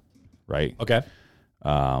boss, right? Okay.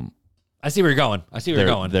 I see where you're going.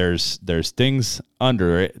 There's things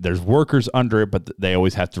under it. There's workers under it, but they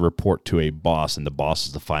always have to report to a boss, and the boss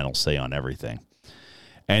is the final say on everything.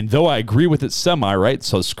 And though I agree with it right?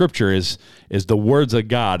 So Scripture is the words of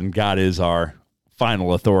God, and God is our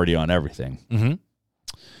final authority on everything. Mm-hmm.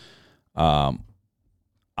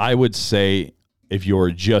 I would say, if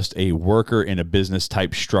you're just a worker in a business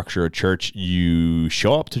type structure of church, you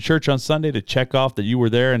show up to church on Sunday to check off that you were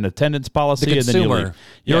there in attendance policy. The consumer. And then you leave.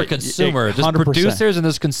 You're a consumer. There's producers and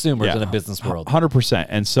there's consumers in a business world. 100%.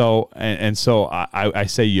 And so I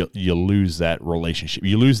say you lose that relationship.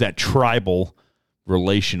 You lose that tribal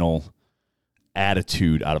relational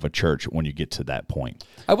attitude out of a church when you get to that point.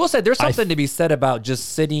 I will say there's something to be said about just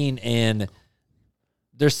sitting in.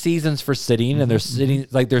 There's seasons for sitting, and there's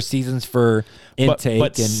seasons for intake.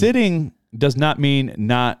 But sitting does not mean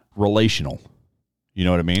not relational. You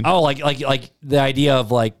know what I mean? Oh, like the idea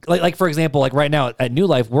of like for example, like right now at New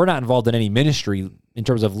Life, we're not involved in any ministry in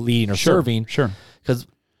terms of leading or serving. Sure. Because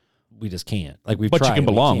we just can't. Like we've but tried. You can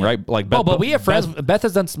belong, right? Like, but we have friends. Beth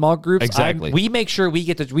has done small groups. Exactly. We make sure we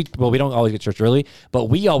get to. We don't always get to church early, but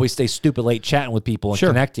we always stay stupid late, chatting with people and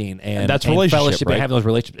connecting, and that's and relationship, fellowship, right? and having those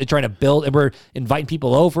relationships, and trying to build. And we're inviting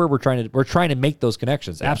people over. We're trying to make those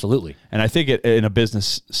connections. Yeah. Absolutely. And I think in a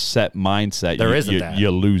business set mindset, you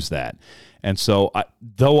lose that. And so,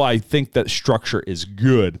 though I think that structure is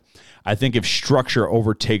good, I think if structure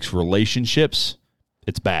overtakes relationships,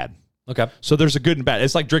 it's bad. Okay. So there's a good and bad.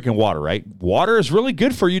 It's like drinking water, right? Water is really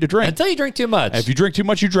good for you to drink. Until you drink too much. If you drink too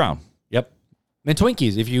much, you drown. Yep. And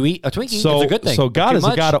Twinkies. If you eat a Twinkie, it's a good thing. So God is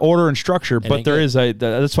a God of order and structure, but there is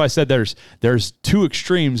that's why I said there's two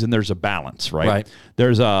extremes and there's a balance, right? Right.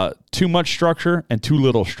 There's too much structure and too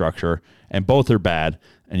little structure, and both are bad,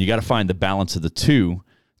 and you got to find the balance of the two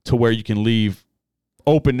to where you can leave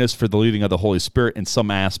openness for the leading of the Holy Spirit in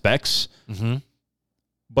some aspects. Mm-hmm.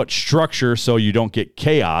 But structure so you don't get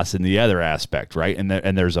chaos in the other aspect, right?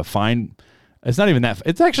 And there's a fine. It's not even that.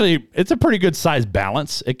 It's a pretty good size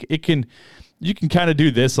balance. You can kind of do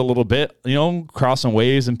this a little bit, crossing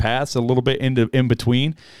ways and paths a little bit in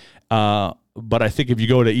between. But I think if you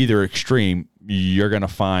go to either extreme, you're going to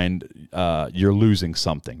find you're losing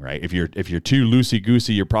something, right? If you're too loosey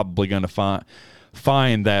goosey, you're probably going to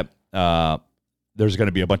find that. There's going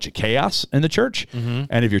to be a bunch of chaos in the church. Mm-hmm.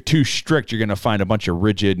 And if you're too strict, you're going to find a bunch of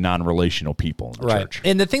rigid, non-relational people in the church.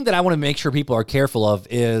 And the thing that I want to make sure people are careful of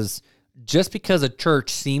is just because a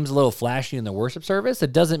church seems a little flashy in the worship service,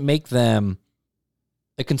 it doesn't make them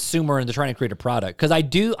a consumer and they're trying to create a product. Because I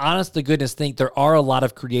do, honest to goodness, think there are a lot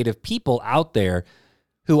of creative people out there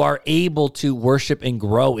who are able to worship and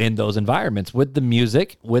grow in those environments with the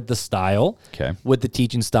music, with the style, with the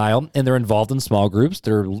teaching style, and they're involved in small groups.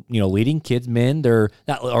 They're leading kids men. They're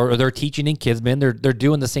teaching in kids men. They're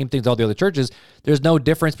doing the same things all the other churches. There's no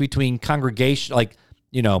difference between congregation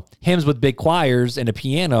hymns with big choirs and a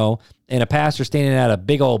piano and a pastor standing at a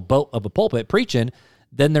big old boat of a pulpit preaching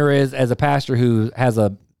than there is as a pastor who has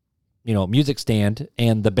a music stand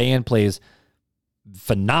and the band plays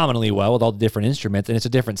phenomenally well with all the different instruments, and it's a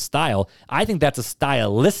different style. I think that's a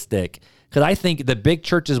stylistic, because I think the big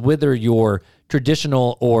churches, whether you're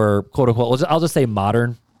traditional or quote unquote, I'll just say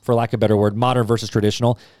modern, for lack of a better word, modern versus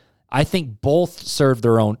traditional, I think both serve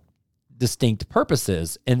their own distinct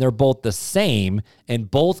purposes, and they're both the same, and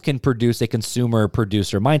both can produce a consumer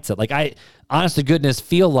producer mindset. Like, I, honest to goodness,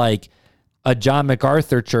 feel like a John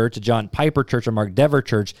MacArthur church, a John Piper church, a Mark Dever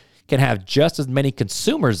church can have just as many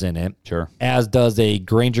consumers in it, as does a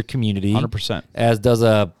Granger Community, 100%, as does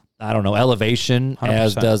a Elevation, 100%.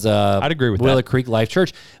 As does I'd agree with Willow Creek Life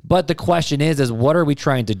Church. But the question is what are we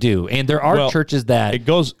trying to do? And there are churches that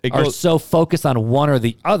are so focused on one or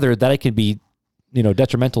the other that it can be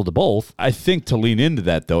detrimental to both. I think to lean into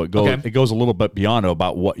that, though, it goes a little bit beyond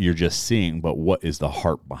about what you're just seeing, but what is the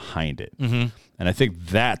heart behind it. Mm-hmm. And I think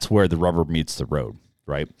that's where the rubber meets the road,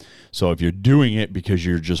 right? So if you're doing it because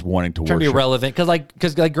you're just wanting to worship, be relevant,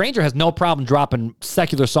 because Granger has no problem dropping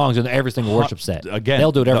secular songs in every single worship set. Again,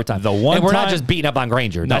 they'll do it every time. And we're not just beating up on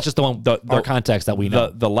Granger. That's just our context that we know.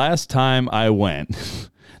 The last time I went,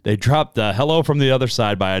 they dropped "Hello from the Other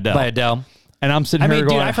Side" by Adele. And I'm sitting here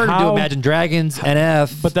going, I've heard him do Imagine Dragons,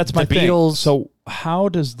 NF, but that's my the thing. Beatles. So how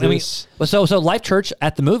does this? So Life Church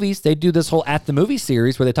at the movies, they do this whole at the movie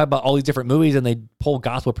series where they talk about all these different movies and they pull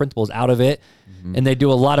gospel principles out of it, and they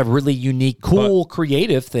do a lot of really unique, cool,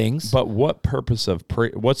 creative things. But what purpose of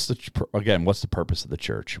what's the purpose of the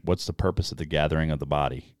church? What's the purpose of the gathering of the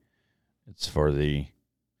body? It's for the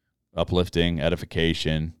uplifting,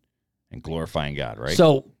 edification, and glorifying God, right?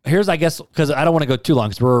 So here's, I guess, because I don't want to go too long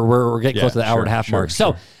because we're getting close to the hour and a half mark.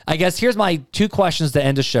 So I guess here's my 2 questions to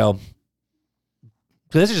end the show.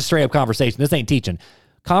 So this is just straight up conversation. This ain't teaching.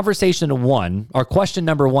 Conversation 1, or question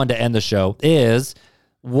number 1 to end the show is,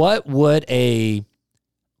 what would a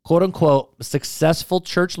quote unquote successful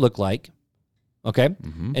church look like? Okay.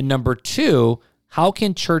 Mm-hmm. And number 2, how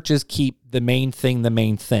can churches keep the main thing the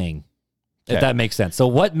main thing? If that makes sense. So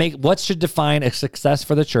what should define a success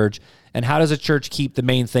for the church, and how does a church keep the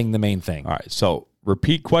main thing the main thing? All right. So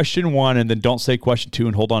repeat question 1 and then don't say question 2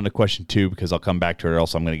 and hold on to question 2 because I'll come back to it or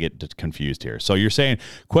else I'm going to get confused here. So you're saying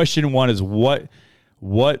question 1 is what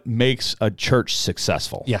makes a church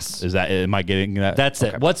successful? Yes. Am I getting that? That's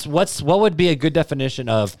it. What would be a good definition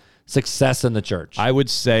of success in the church? I would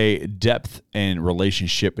say depth and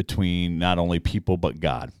relationship between not only people but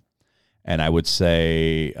God. And I would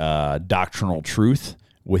say doctrinal truth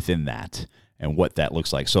within that and what that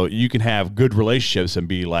looks like. So you can have good relationships and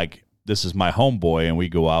be like, this is my homeboy, and we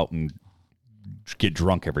go out and get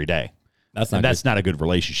drunk every day. That's not a good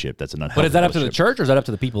relationship. That's an unhealthy. But is that up to the church, or is that up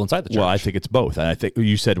to the people inside the church? Well, I think it's both. And I think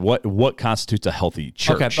you said what constitutes a healthy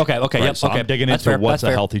church. Okay. Right? Yep. So I'm digging into what's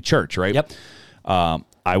a healthy church, right? Yep.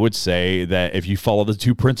 I would say that if you follow the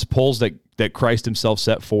 2 principles that Christ himself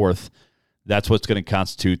set forth, that's what's going to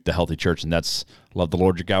constitute the healthy church, and that's love the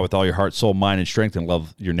Lord your God with all your heart, soul, mind, and strength, and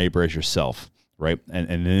love your neighbor as yourself, right? And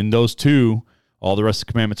in those 2, all the rest of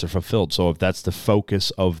the commandments are fulfilled. So if that's the focus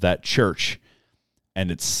of that church, and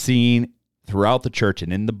it's seen throughout the church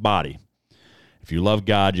and in the body, if you love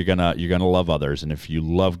God, you're gonna love others, and if you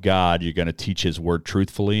love God, you're gonna teach His word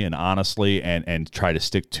truthfully and honestly, and try to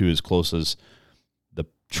stick to as close as the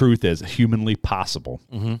truth as humanly possible.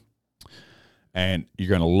 Mm-hmm. And you're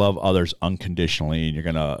going to love others unconditionally, and you're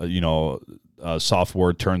going to, a soft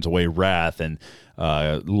word turns away wrath, and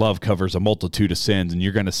love covers a multitude of sins. And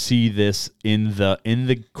you're going to see this in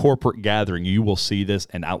the corporate gathering. You will see this,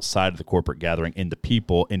 and outside of the corporate gathering, in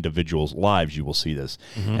the individuals' lives, you will see this.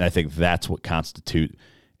 Mm-hmm. And I think that's what constitutes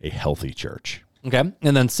a healthy church. Okay.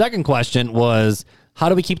 And then second question was, how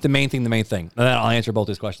do we keep the main thing the main thing? And then I'll answer both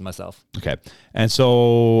these questions myself. Okay. And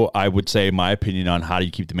so I would say my opinion on how do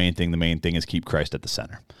you keep the main thing is keep Christ at the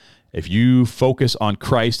center. If you focus on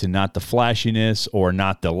Christ and not the flashiness or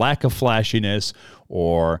not the lack of flashiness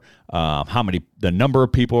or the number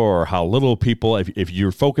of people or how little people, if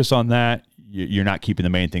you're focused on that, you're not keeping the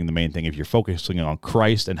main thing the main thing. If you're focusing on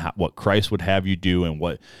Christ and what Christ would have you do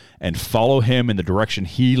and follow him in the direction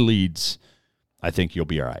he leads, I think you'll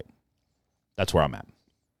be all right. That's where I'm at.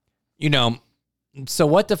 So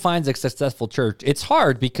what defines a successful church? It's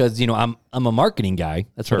hard because, I'm a marketing guy.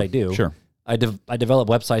 That's what I do. Sure. I develop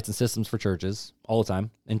websites and systems for churches all the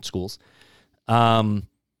time in schools. And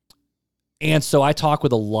so I talk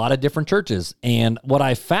with a lot of different churches. And what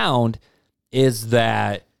I found is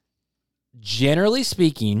that generally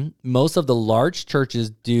speaking, most of the large churches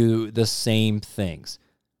do the same things.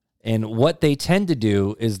 And what they tend to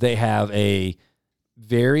do is they have a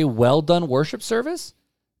very well done worship service,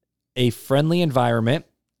 a friendly environment,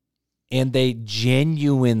 and they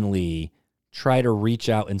genuinely try to reach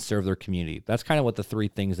out and serve their community. That's kind of what the 3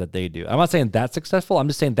 things that they do. I'm not saying that's successful. I'm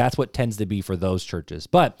just saying that's what tends to be for those churches.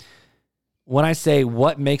 But when I say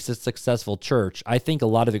what makes a successful church, I think a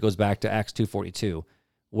lot of it goes back to Acts 2:42,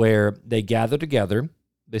 where they gather together,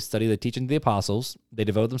 they study the teaching of the apostles, they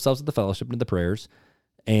devote themselves to the fellowship and the prayers,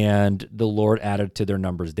 and the Lord added to their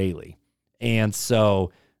numbers daily. And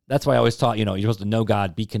so that's why I always taught, you're supposed to know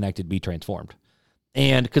God, be connected, be transformed.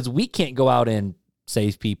 And because we can't go out and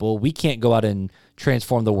save people, we can't go out and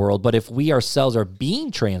transform the world, but if we ourselves are being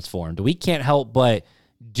transformed, we can't help but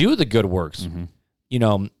do the good works.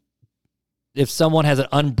 Mm-hmm. If someone has an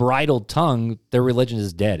unbridled tongue, their religion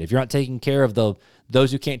is dead. If you're not taking care of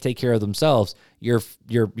those who can't take care of themselves, your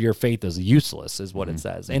faith is useless, is what it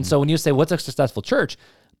says. And so when you say what's a successful church,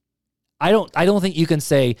 I don't think you can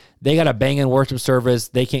say they got a banging worship service,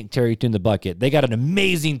 they can't carry you in the bucket. They got an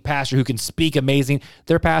amazing pastor who can speak amazing.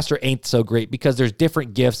 Their pastor ain't so great because there's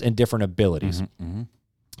different gifts and different abilities. Mm-hmm,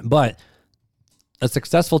 mm-hmm. But a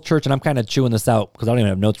successful church, and I'm kind of chewing this out because I don't even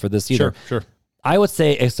have notes for this either. Sure. I would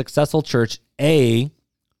say a successful church,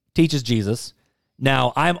 teaches Jesus.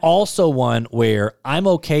 Now, I'm also one where I'm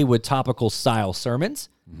okay with topical style sermons,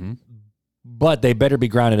 but they better be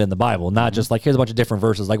grounded in the Bible, not just like, here's a bunch of different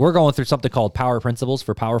verses. Like, we're going through something called Power Principles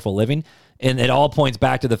for Powerful Living, and it all points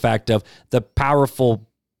back to the fact of the powerful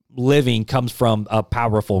living comes from a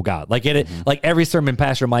powerful God. Like like every sermon,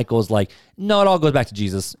 Pastor Michael is like, no, it all goes back to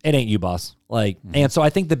Jesus. It ain't you, boss. Like, and so I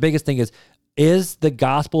think the biggest thing is the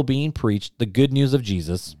gospel being preached, the good news of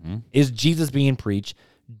Jesus? Is Jesus being preached?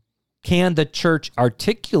 Can the church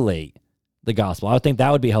articulate the gospel? I would think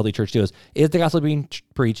that would be a healthy church too. Is the gospel being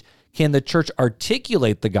preached? Can the church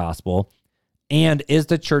articulate the gospel? And is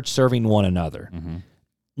the church serving one another?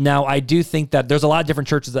 Now, I do think that there's a lot of different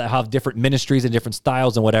churches that have different ministries and different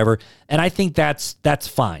styles and whatever, and I think that's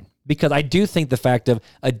fine, because I do think the fact of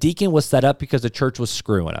a deacon was set up because the church was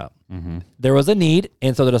screwing up. There was a need,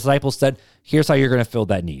 and so the disciples said, here's how you're going to fill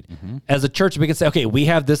that need. As a church, we can say, okay, we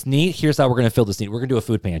have this need. Here's how we're going to fill this need. We're going to do a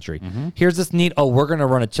food pantry. Here's this need. Oh, we're going to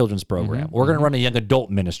run a children's program. We're going to run a young adult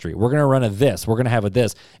ministry. We're going to run a this. We're going to have a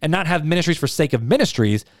this. And not have ministries for sake of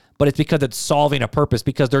ministries, but it's because it's solving a purpose,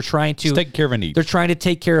 because they're trying to take care of a need. They're trying to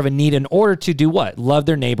take care of a need in order to do what? Love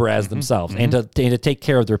their neighbor as themselves, and to take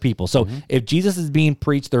care of their people. So if Jesus is being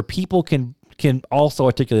preached, their people can also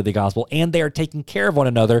articulate the gospel, and they are taking care of one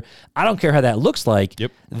another. I don't care how that looks like.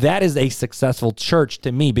 That is a successful church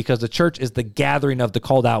to me, because the church is the gathering of the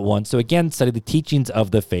called out ones. So again, study the teachings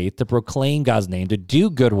of the faith, to proclaim God's name, to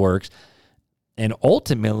do good works, and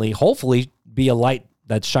ultimately, hopefully, be a light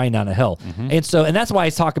that's shining on a hill. And that's why I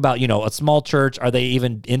talk about, a small church. Are they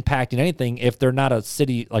even impacting anything if they're not a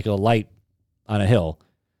city, like a light on a hill,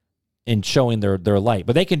 and showing their light?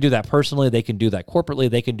 But they can do that personally. They can do that corporately.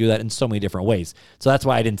 They can do that in so many different ways. So that's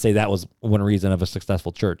why I didn't say that was one reason of a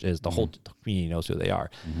successful church, is the whole community knows who they are.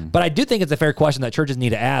 But I do think it's a fair question that churches need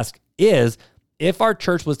to ask is, if our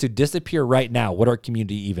church was to disappear right now, would our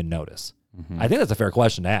community even notice? I think that's a fair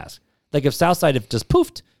question to ask. Like, if Southside have just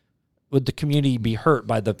poofed, would the community be hurt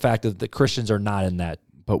by the fact that the Christians are not in that?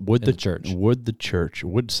 But would the church?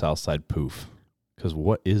 Would Southside poof? Because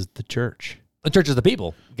what is the church? The church is the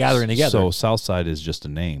people gathering together. So Southside is just a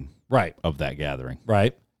name, right, of that gathering,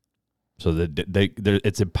 right? So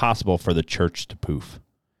it's impossible for the church to poof,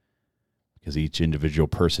 because each individual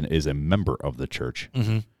person is a member of the church.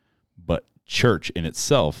 But church in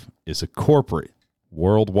itself is a corporate,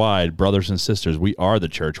 worldwide, brothers and sisters. We are the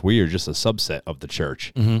church. We are just a subset of the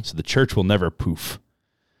church. So the church will never poof.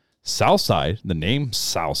 Southside, the name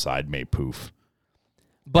Southside may poof.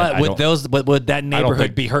 But would that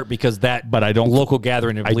neighborhood be hurt because that local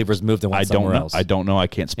gathering of believers moved and went somewhere else? I don't know. I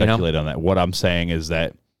can't speculate on that. What I'm saying is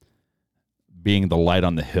that, being the light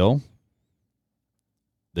on the hill,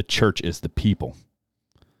 the church is the people.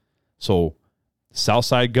 So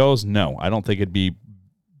Southside goes, no, I don't think it'd be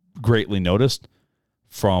greatly noticed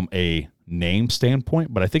from a name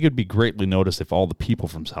standpoint, but I think it'd be greatly noticed if all the people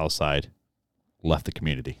from Southside left the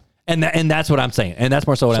community. And that's what I'm saying. And that's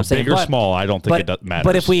more so what I'm saying. Big or small, I don't think it matters.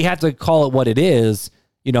 But if we have to call it what it is,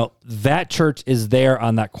 that church is there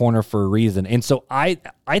on that corner for a reason. And so I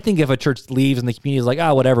think if a church leaves and the community is like,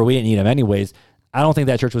 oh, whatever, we didn't need them anyways, I don't think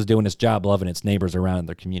that church was doing its job loving its neighbors around in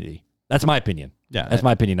their community. That's my opinion. Yeah, that's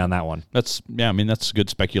my opinion on that one. That's good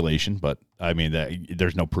speculation, but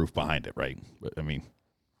there's no proof behind it, right?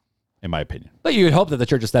 In my opinion. But you would hope that the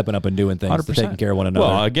church is stepping up and doing things, 100%. Taking care of one another.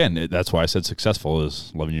 Well, again, that's why I said successful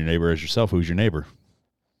is loving your neighbor as yourself. Who's your neighbor?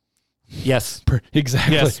 Yes.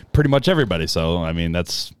 Exactly. Yes. Pretty much everybody. So,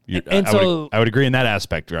 that's... I would agree in that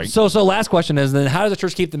aspect, right? So last question is, then how does the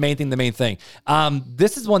church keep the main thing the main thing?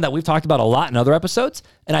 This is one that we've talked about a lot in other episodes,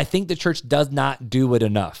 and I think the church does not do it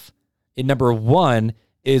enough. And number one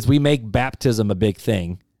is we make baptism a big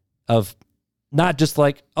thing of not just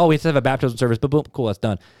like, oh, we have to have a baptism service, but boom, cool, that's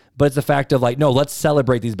done. But it's the fact of like, no, let's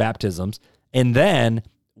celebrate these baptisms. And then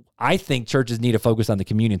I think churches need to focus on the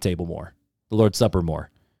communion table more, the Lord's Supper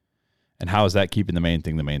more. And how is that keeping the main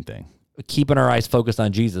thing the main thing? Keeping our eyes focused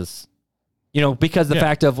on Jesus. Because the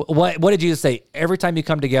fact of what did Jesus say? Every time you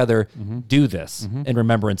come together, do this in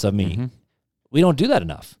remembrance of me. We don't do that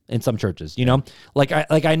enough in some churches, Like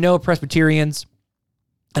I know Presbyterians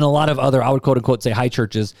and a lot of other, I would quote unquote say high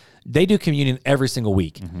churches, they do communion every single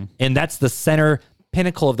week. And that's the center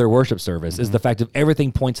pinnacle of their worship service is the fact of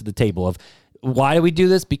everything points to the table of why do we do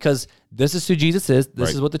this? Because this is who Jesus is.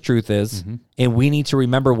 This is what the truth is. And we need to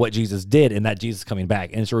remember what Jesus did and that Jesus is coming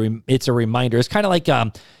back. And it's a reminder. It's kind of like,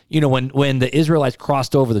 when the Israelites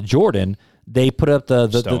crossed over the Jordan, they put up the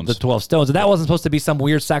Stones. 12 stones. And that wasn't supposed to be some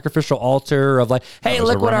weird sacrificial altar of like, hey,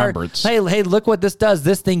 look what hey, look what this does.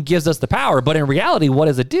 This thing gives us the power. But in reality, what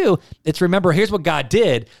does it do? It's remember, here's what God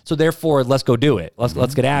did. So therefore, let's go do it.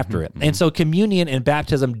 Let's get after it. And so communion and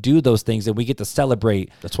baptism do those things, and we get to celebrate.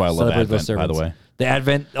 That's why I love Advent, by the way. The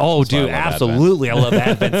Advent. Oh, dude, absolutely. I love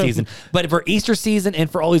Advent season. But for Easter season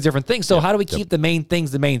and for all these different things. So how do we keep the main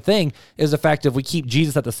things? The main thing is the fact that we keep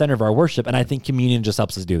Jesus at the center of our worship. And I think communion just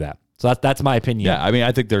helps us do that. So that's my opinion. Yeah, I mean,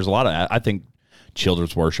 I think there's a lot of, I think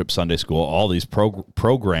children's worship, Sunday school, all these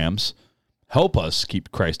programs help us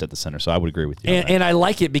keep Christ at the center. So I would agree with you. And I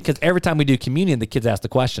like it because every time we do communion, the kids ask the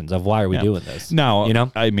questions of why are we doing this? Now,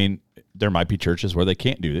 I mean, there might be churches where they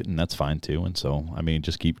can't do it, and that's fine too. And so, I mean,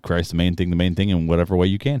 just keep Christ the main thing in whatever way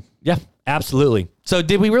you can. Yeah, absolutely. So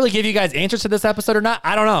did we really give you guys answers to this episode or not?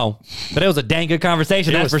 I don't know. But it was a dang good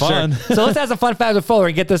conversation, that's for fun. sure. So let's have some fun facts with Fuller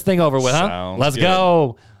and get this thing over with, huh? Sounds Let's good.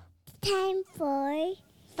 go. Time for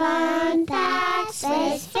Fun Facts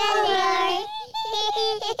with Fuller.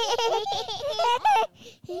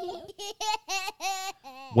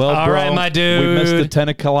 Well, all bro, right, my dude. We missed the 10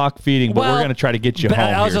 o'clock feeding, but we're going to try to get you home.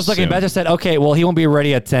 I was just looking. soon. Beth just said, okay, well, he won't be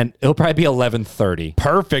ready at 10. It'll probably be 11:30.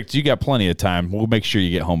 Perfect. You got plenty of time. We'll make sure you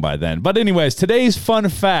get home by then. But anyways, today's fun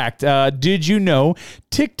fact. Did you know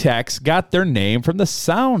Tic Tacs got their name from the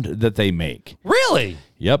sound that they make? Really?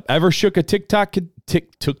 Yep. Ever shook a TikTok?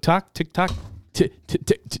 TikTok?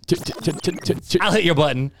 I'll hit your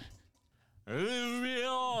button.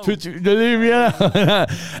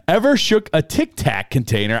 Ever shook a Tic Tac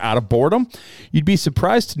container out of boredom? You'd be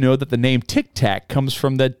surprised to know that the name Tic Tac comes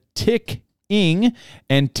from the tick-ing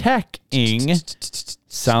and tack-ing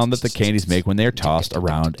sound that the candies make when they're tossed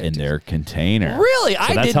around in their container. Really?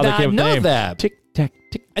 I did not know that. Tic Tac,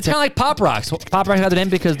 Tic Tac. It's kind of like Pop Rocks. Pop Rocks got the name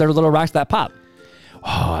because they're little rocks that pop. Oh,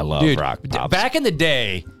 I love rock pops. Back in the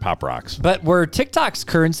day. Pop Rocks. But were TikToks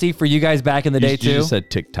currency for you guys back in the day, too? You just said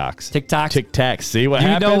TikToks. TikToks? Tic Tacs. See what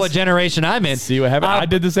happens? You know what generation I'm in. See what happened? I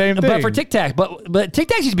did the same thing. But for Tic Tac. But Tic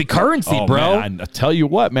Tacs used to be currency, bro. Man, I tell you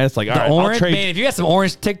what, man. It's like, all right, orange, I'll trade. man, if you got some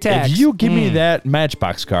orange Tic Tacs. If you give me that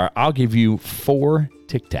Matchbox car, I'll give you 4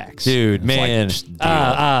 Tic Tacs. Dude, man.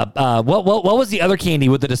 What was the other candy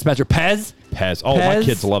with the dispenser? Pez? Pez. Oh, my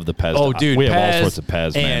kids love the Pez. Oh, dude. We have Pez all sorts of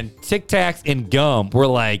Pez, man. And Tic Tacs and gum were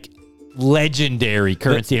like legendary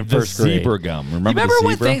currency in first grade. Zebra gum. Remember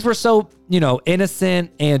when things were so,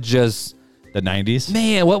 innocent and just... The 90s?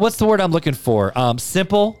 Man, what's the word I'm looking for?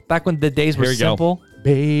 Simple. Back when the days were simple. Go.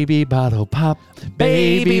 Baby bottle pop.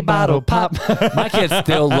 Baby bottle pop. My kids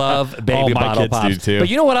still love baby bottle pops. My kids do too. But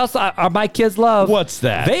you know what else my kids love? What's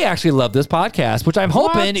that? They actually love this podcast, which I'm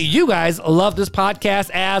hoping you guys love this podcast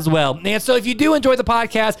as well. And so if you do enjoy the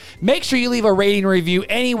podcast, make sure you leave a rating review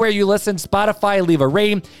anywhere you listen. Spotify, leave a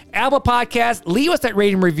rating. Apple Podcast, leave us that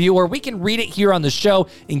rating review, or we can read it here on the show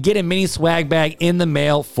and get a mini swag bag in the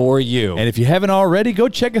mail for you. And if you haven't already, go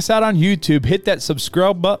check us out on YouTube. Hit that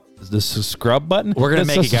subscribe button. The subscribe button. We're going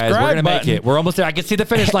to make it, guys. We're going to make it. We're almost there. I can see the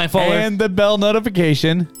finish line, Fuller. And the bell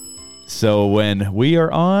notification. So when we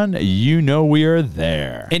are on, you know we are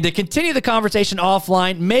there. And to continue the conversation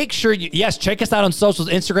offline, make sure check us out on socials,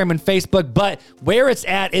 Instagram and Facebook, but where it's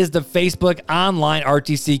at is the Facebook online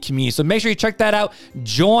RTC community. So make sure you check that out.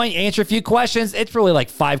 Join, answer a few questions. It's really like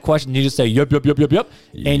 5 questions. You just say, yep.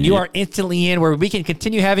 And you are instantly in where we can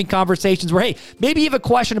continue having conversations where, hey, maybe you have a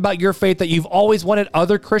question about your faith that you've always wanted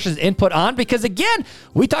other Christians input on. Because again,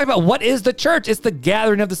 we talk about what is the church? It's the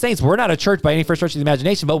gathering of the saints. We're not a church by any first stretch of the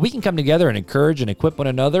imagination, but we can come together and encourage and equip one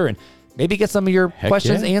another and maybe get some of your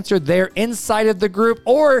questions answered there inside of the group,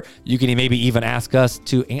 or you can maybe even ask us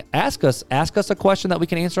a question that we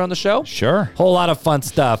can answer on the show. Sure. Whole lot of fun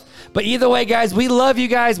stuff. But either way, guys, we love you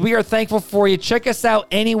guys. We are thankful for you. Check us out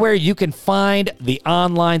anywhere you can find the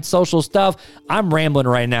online social stuff. I'm rambling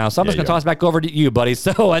right now, so I'm just going to toss back over to you, buddy.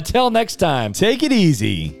 So until next time. Take it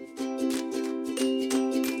easy.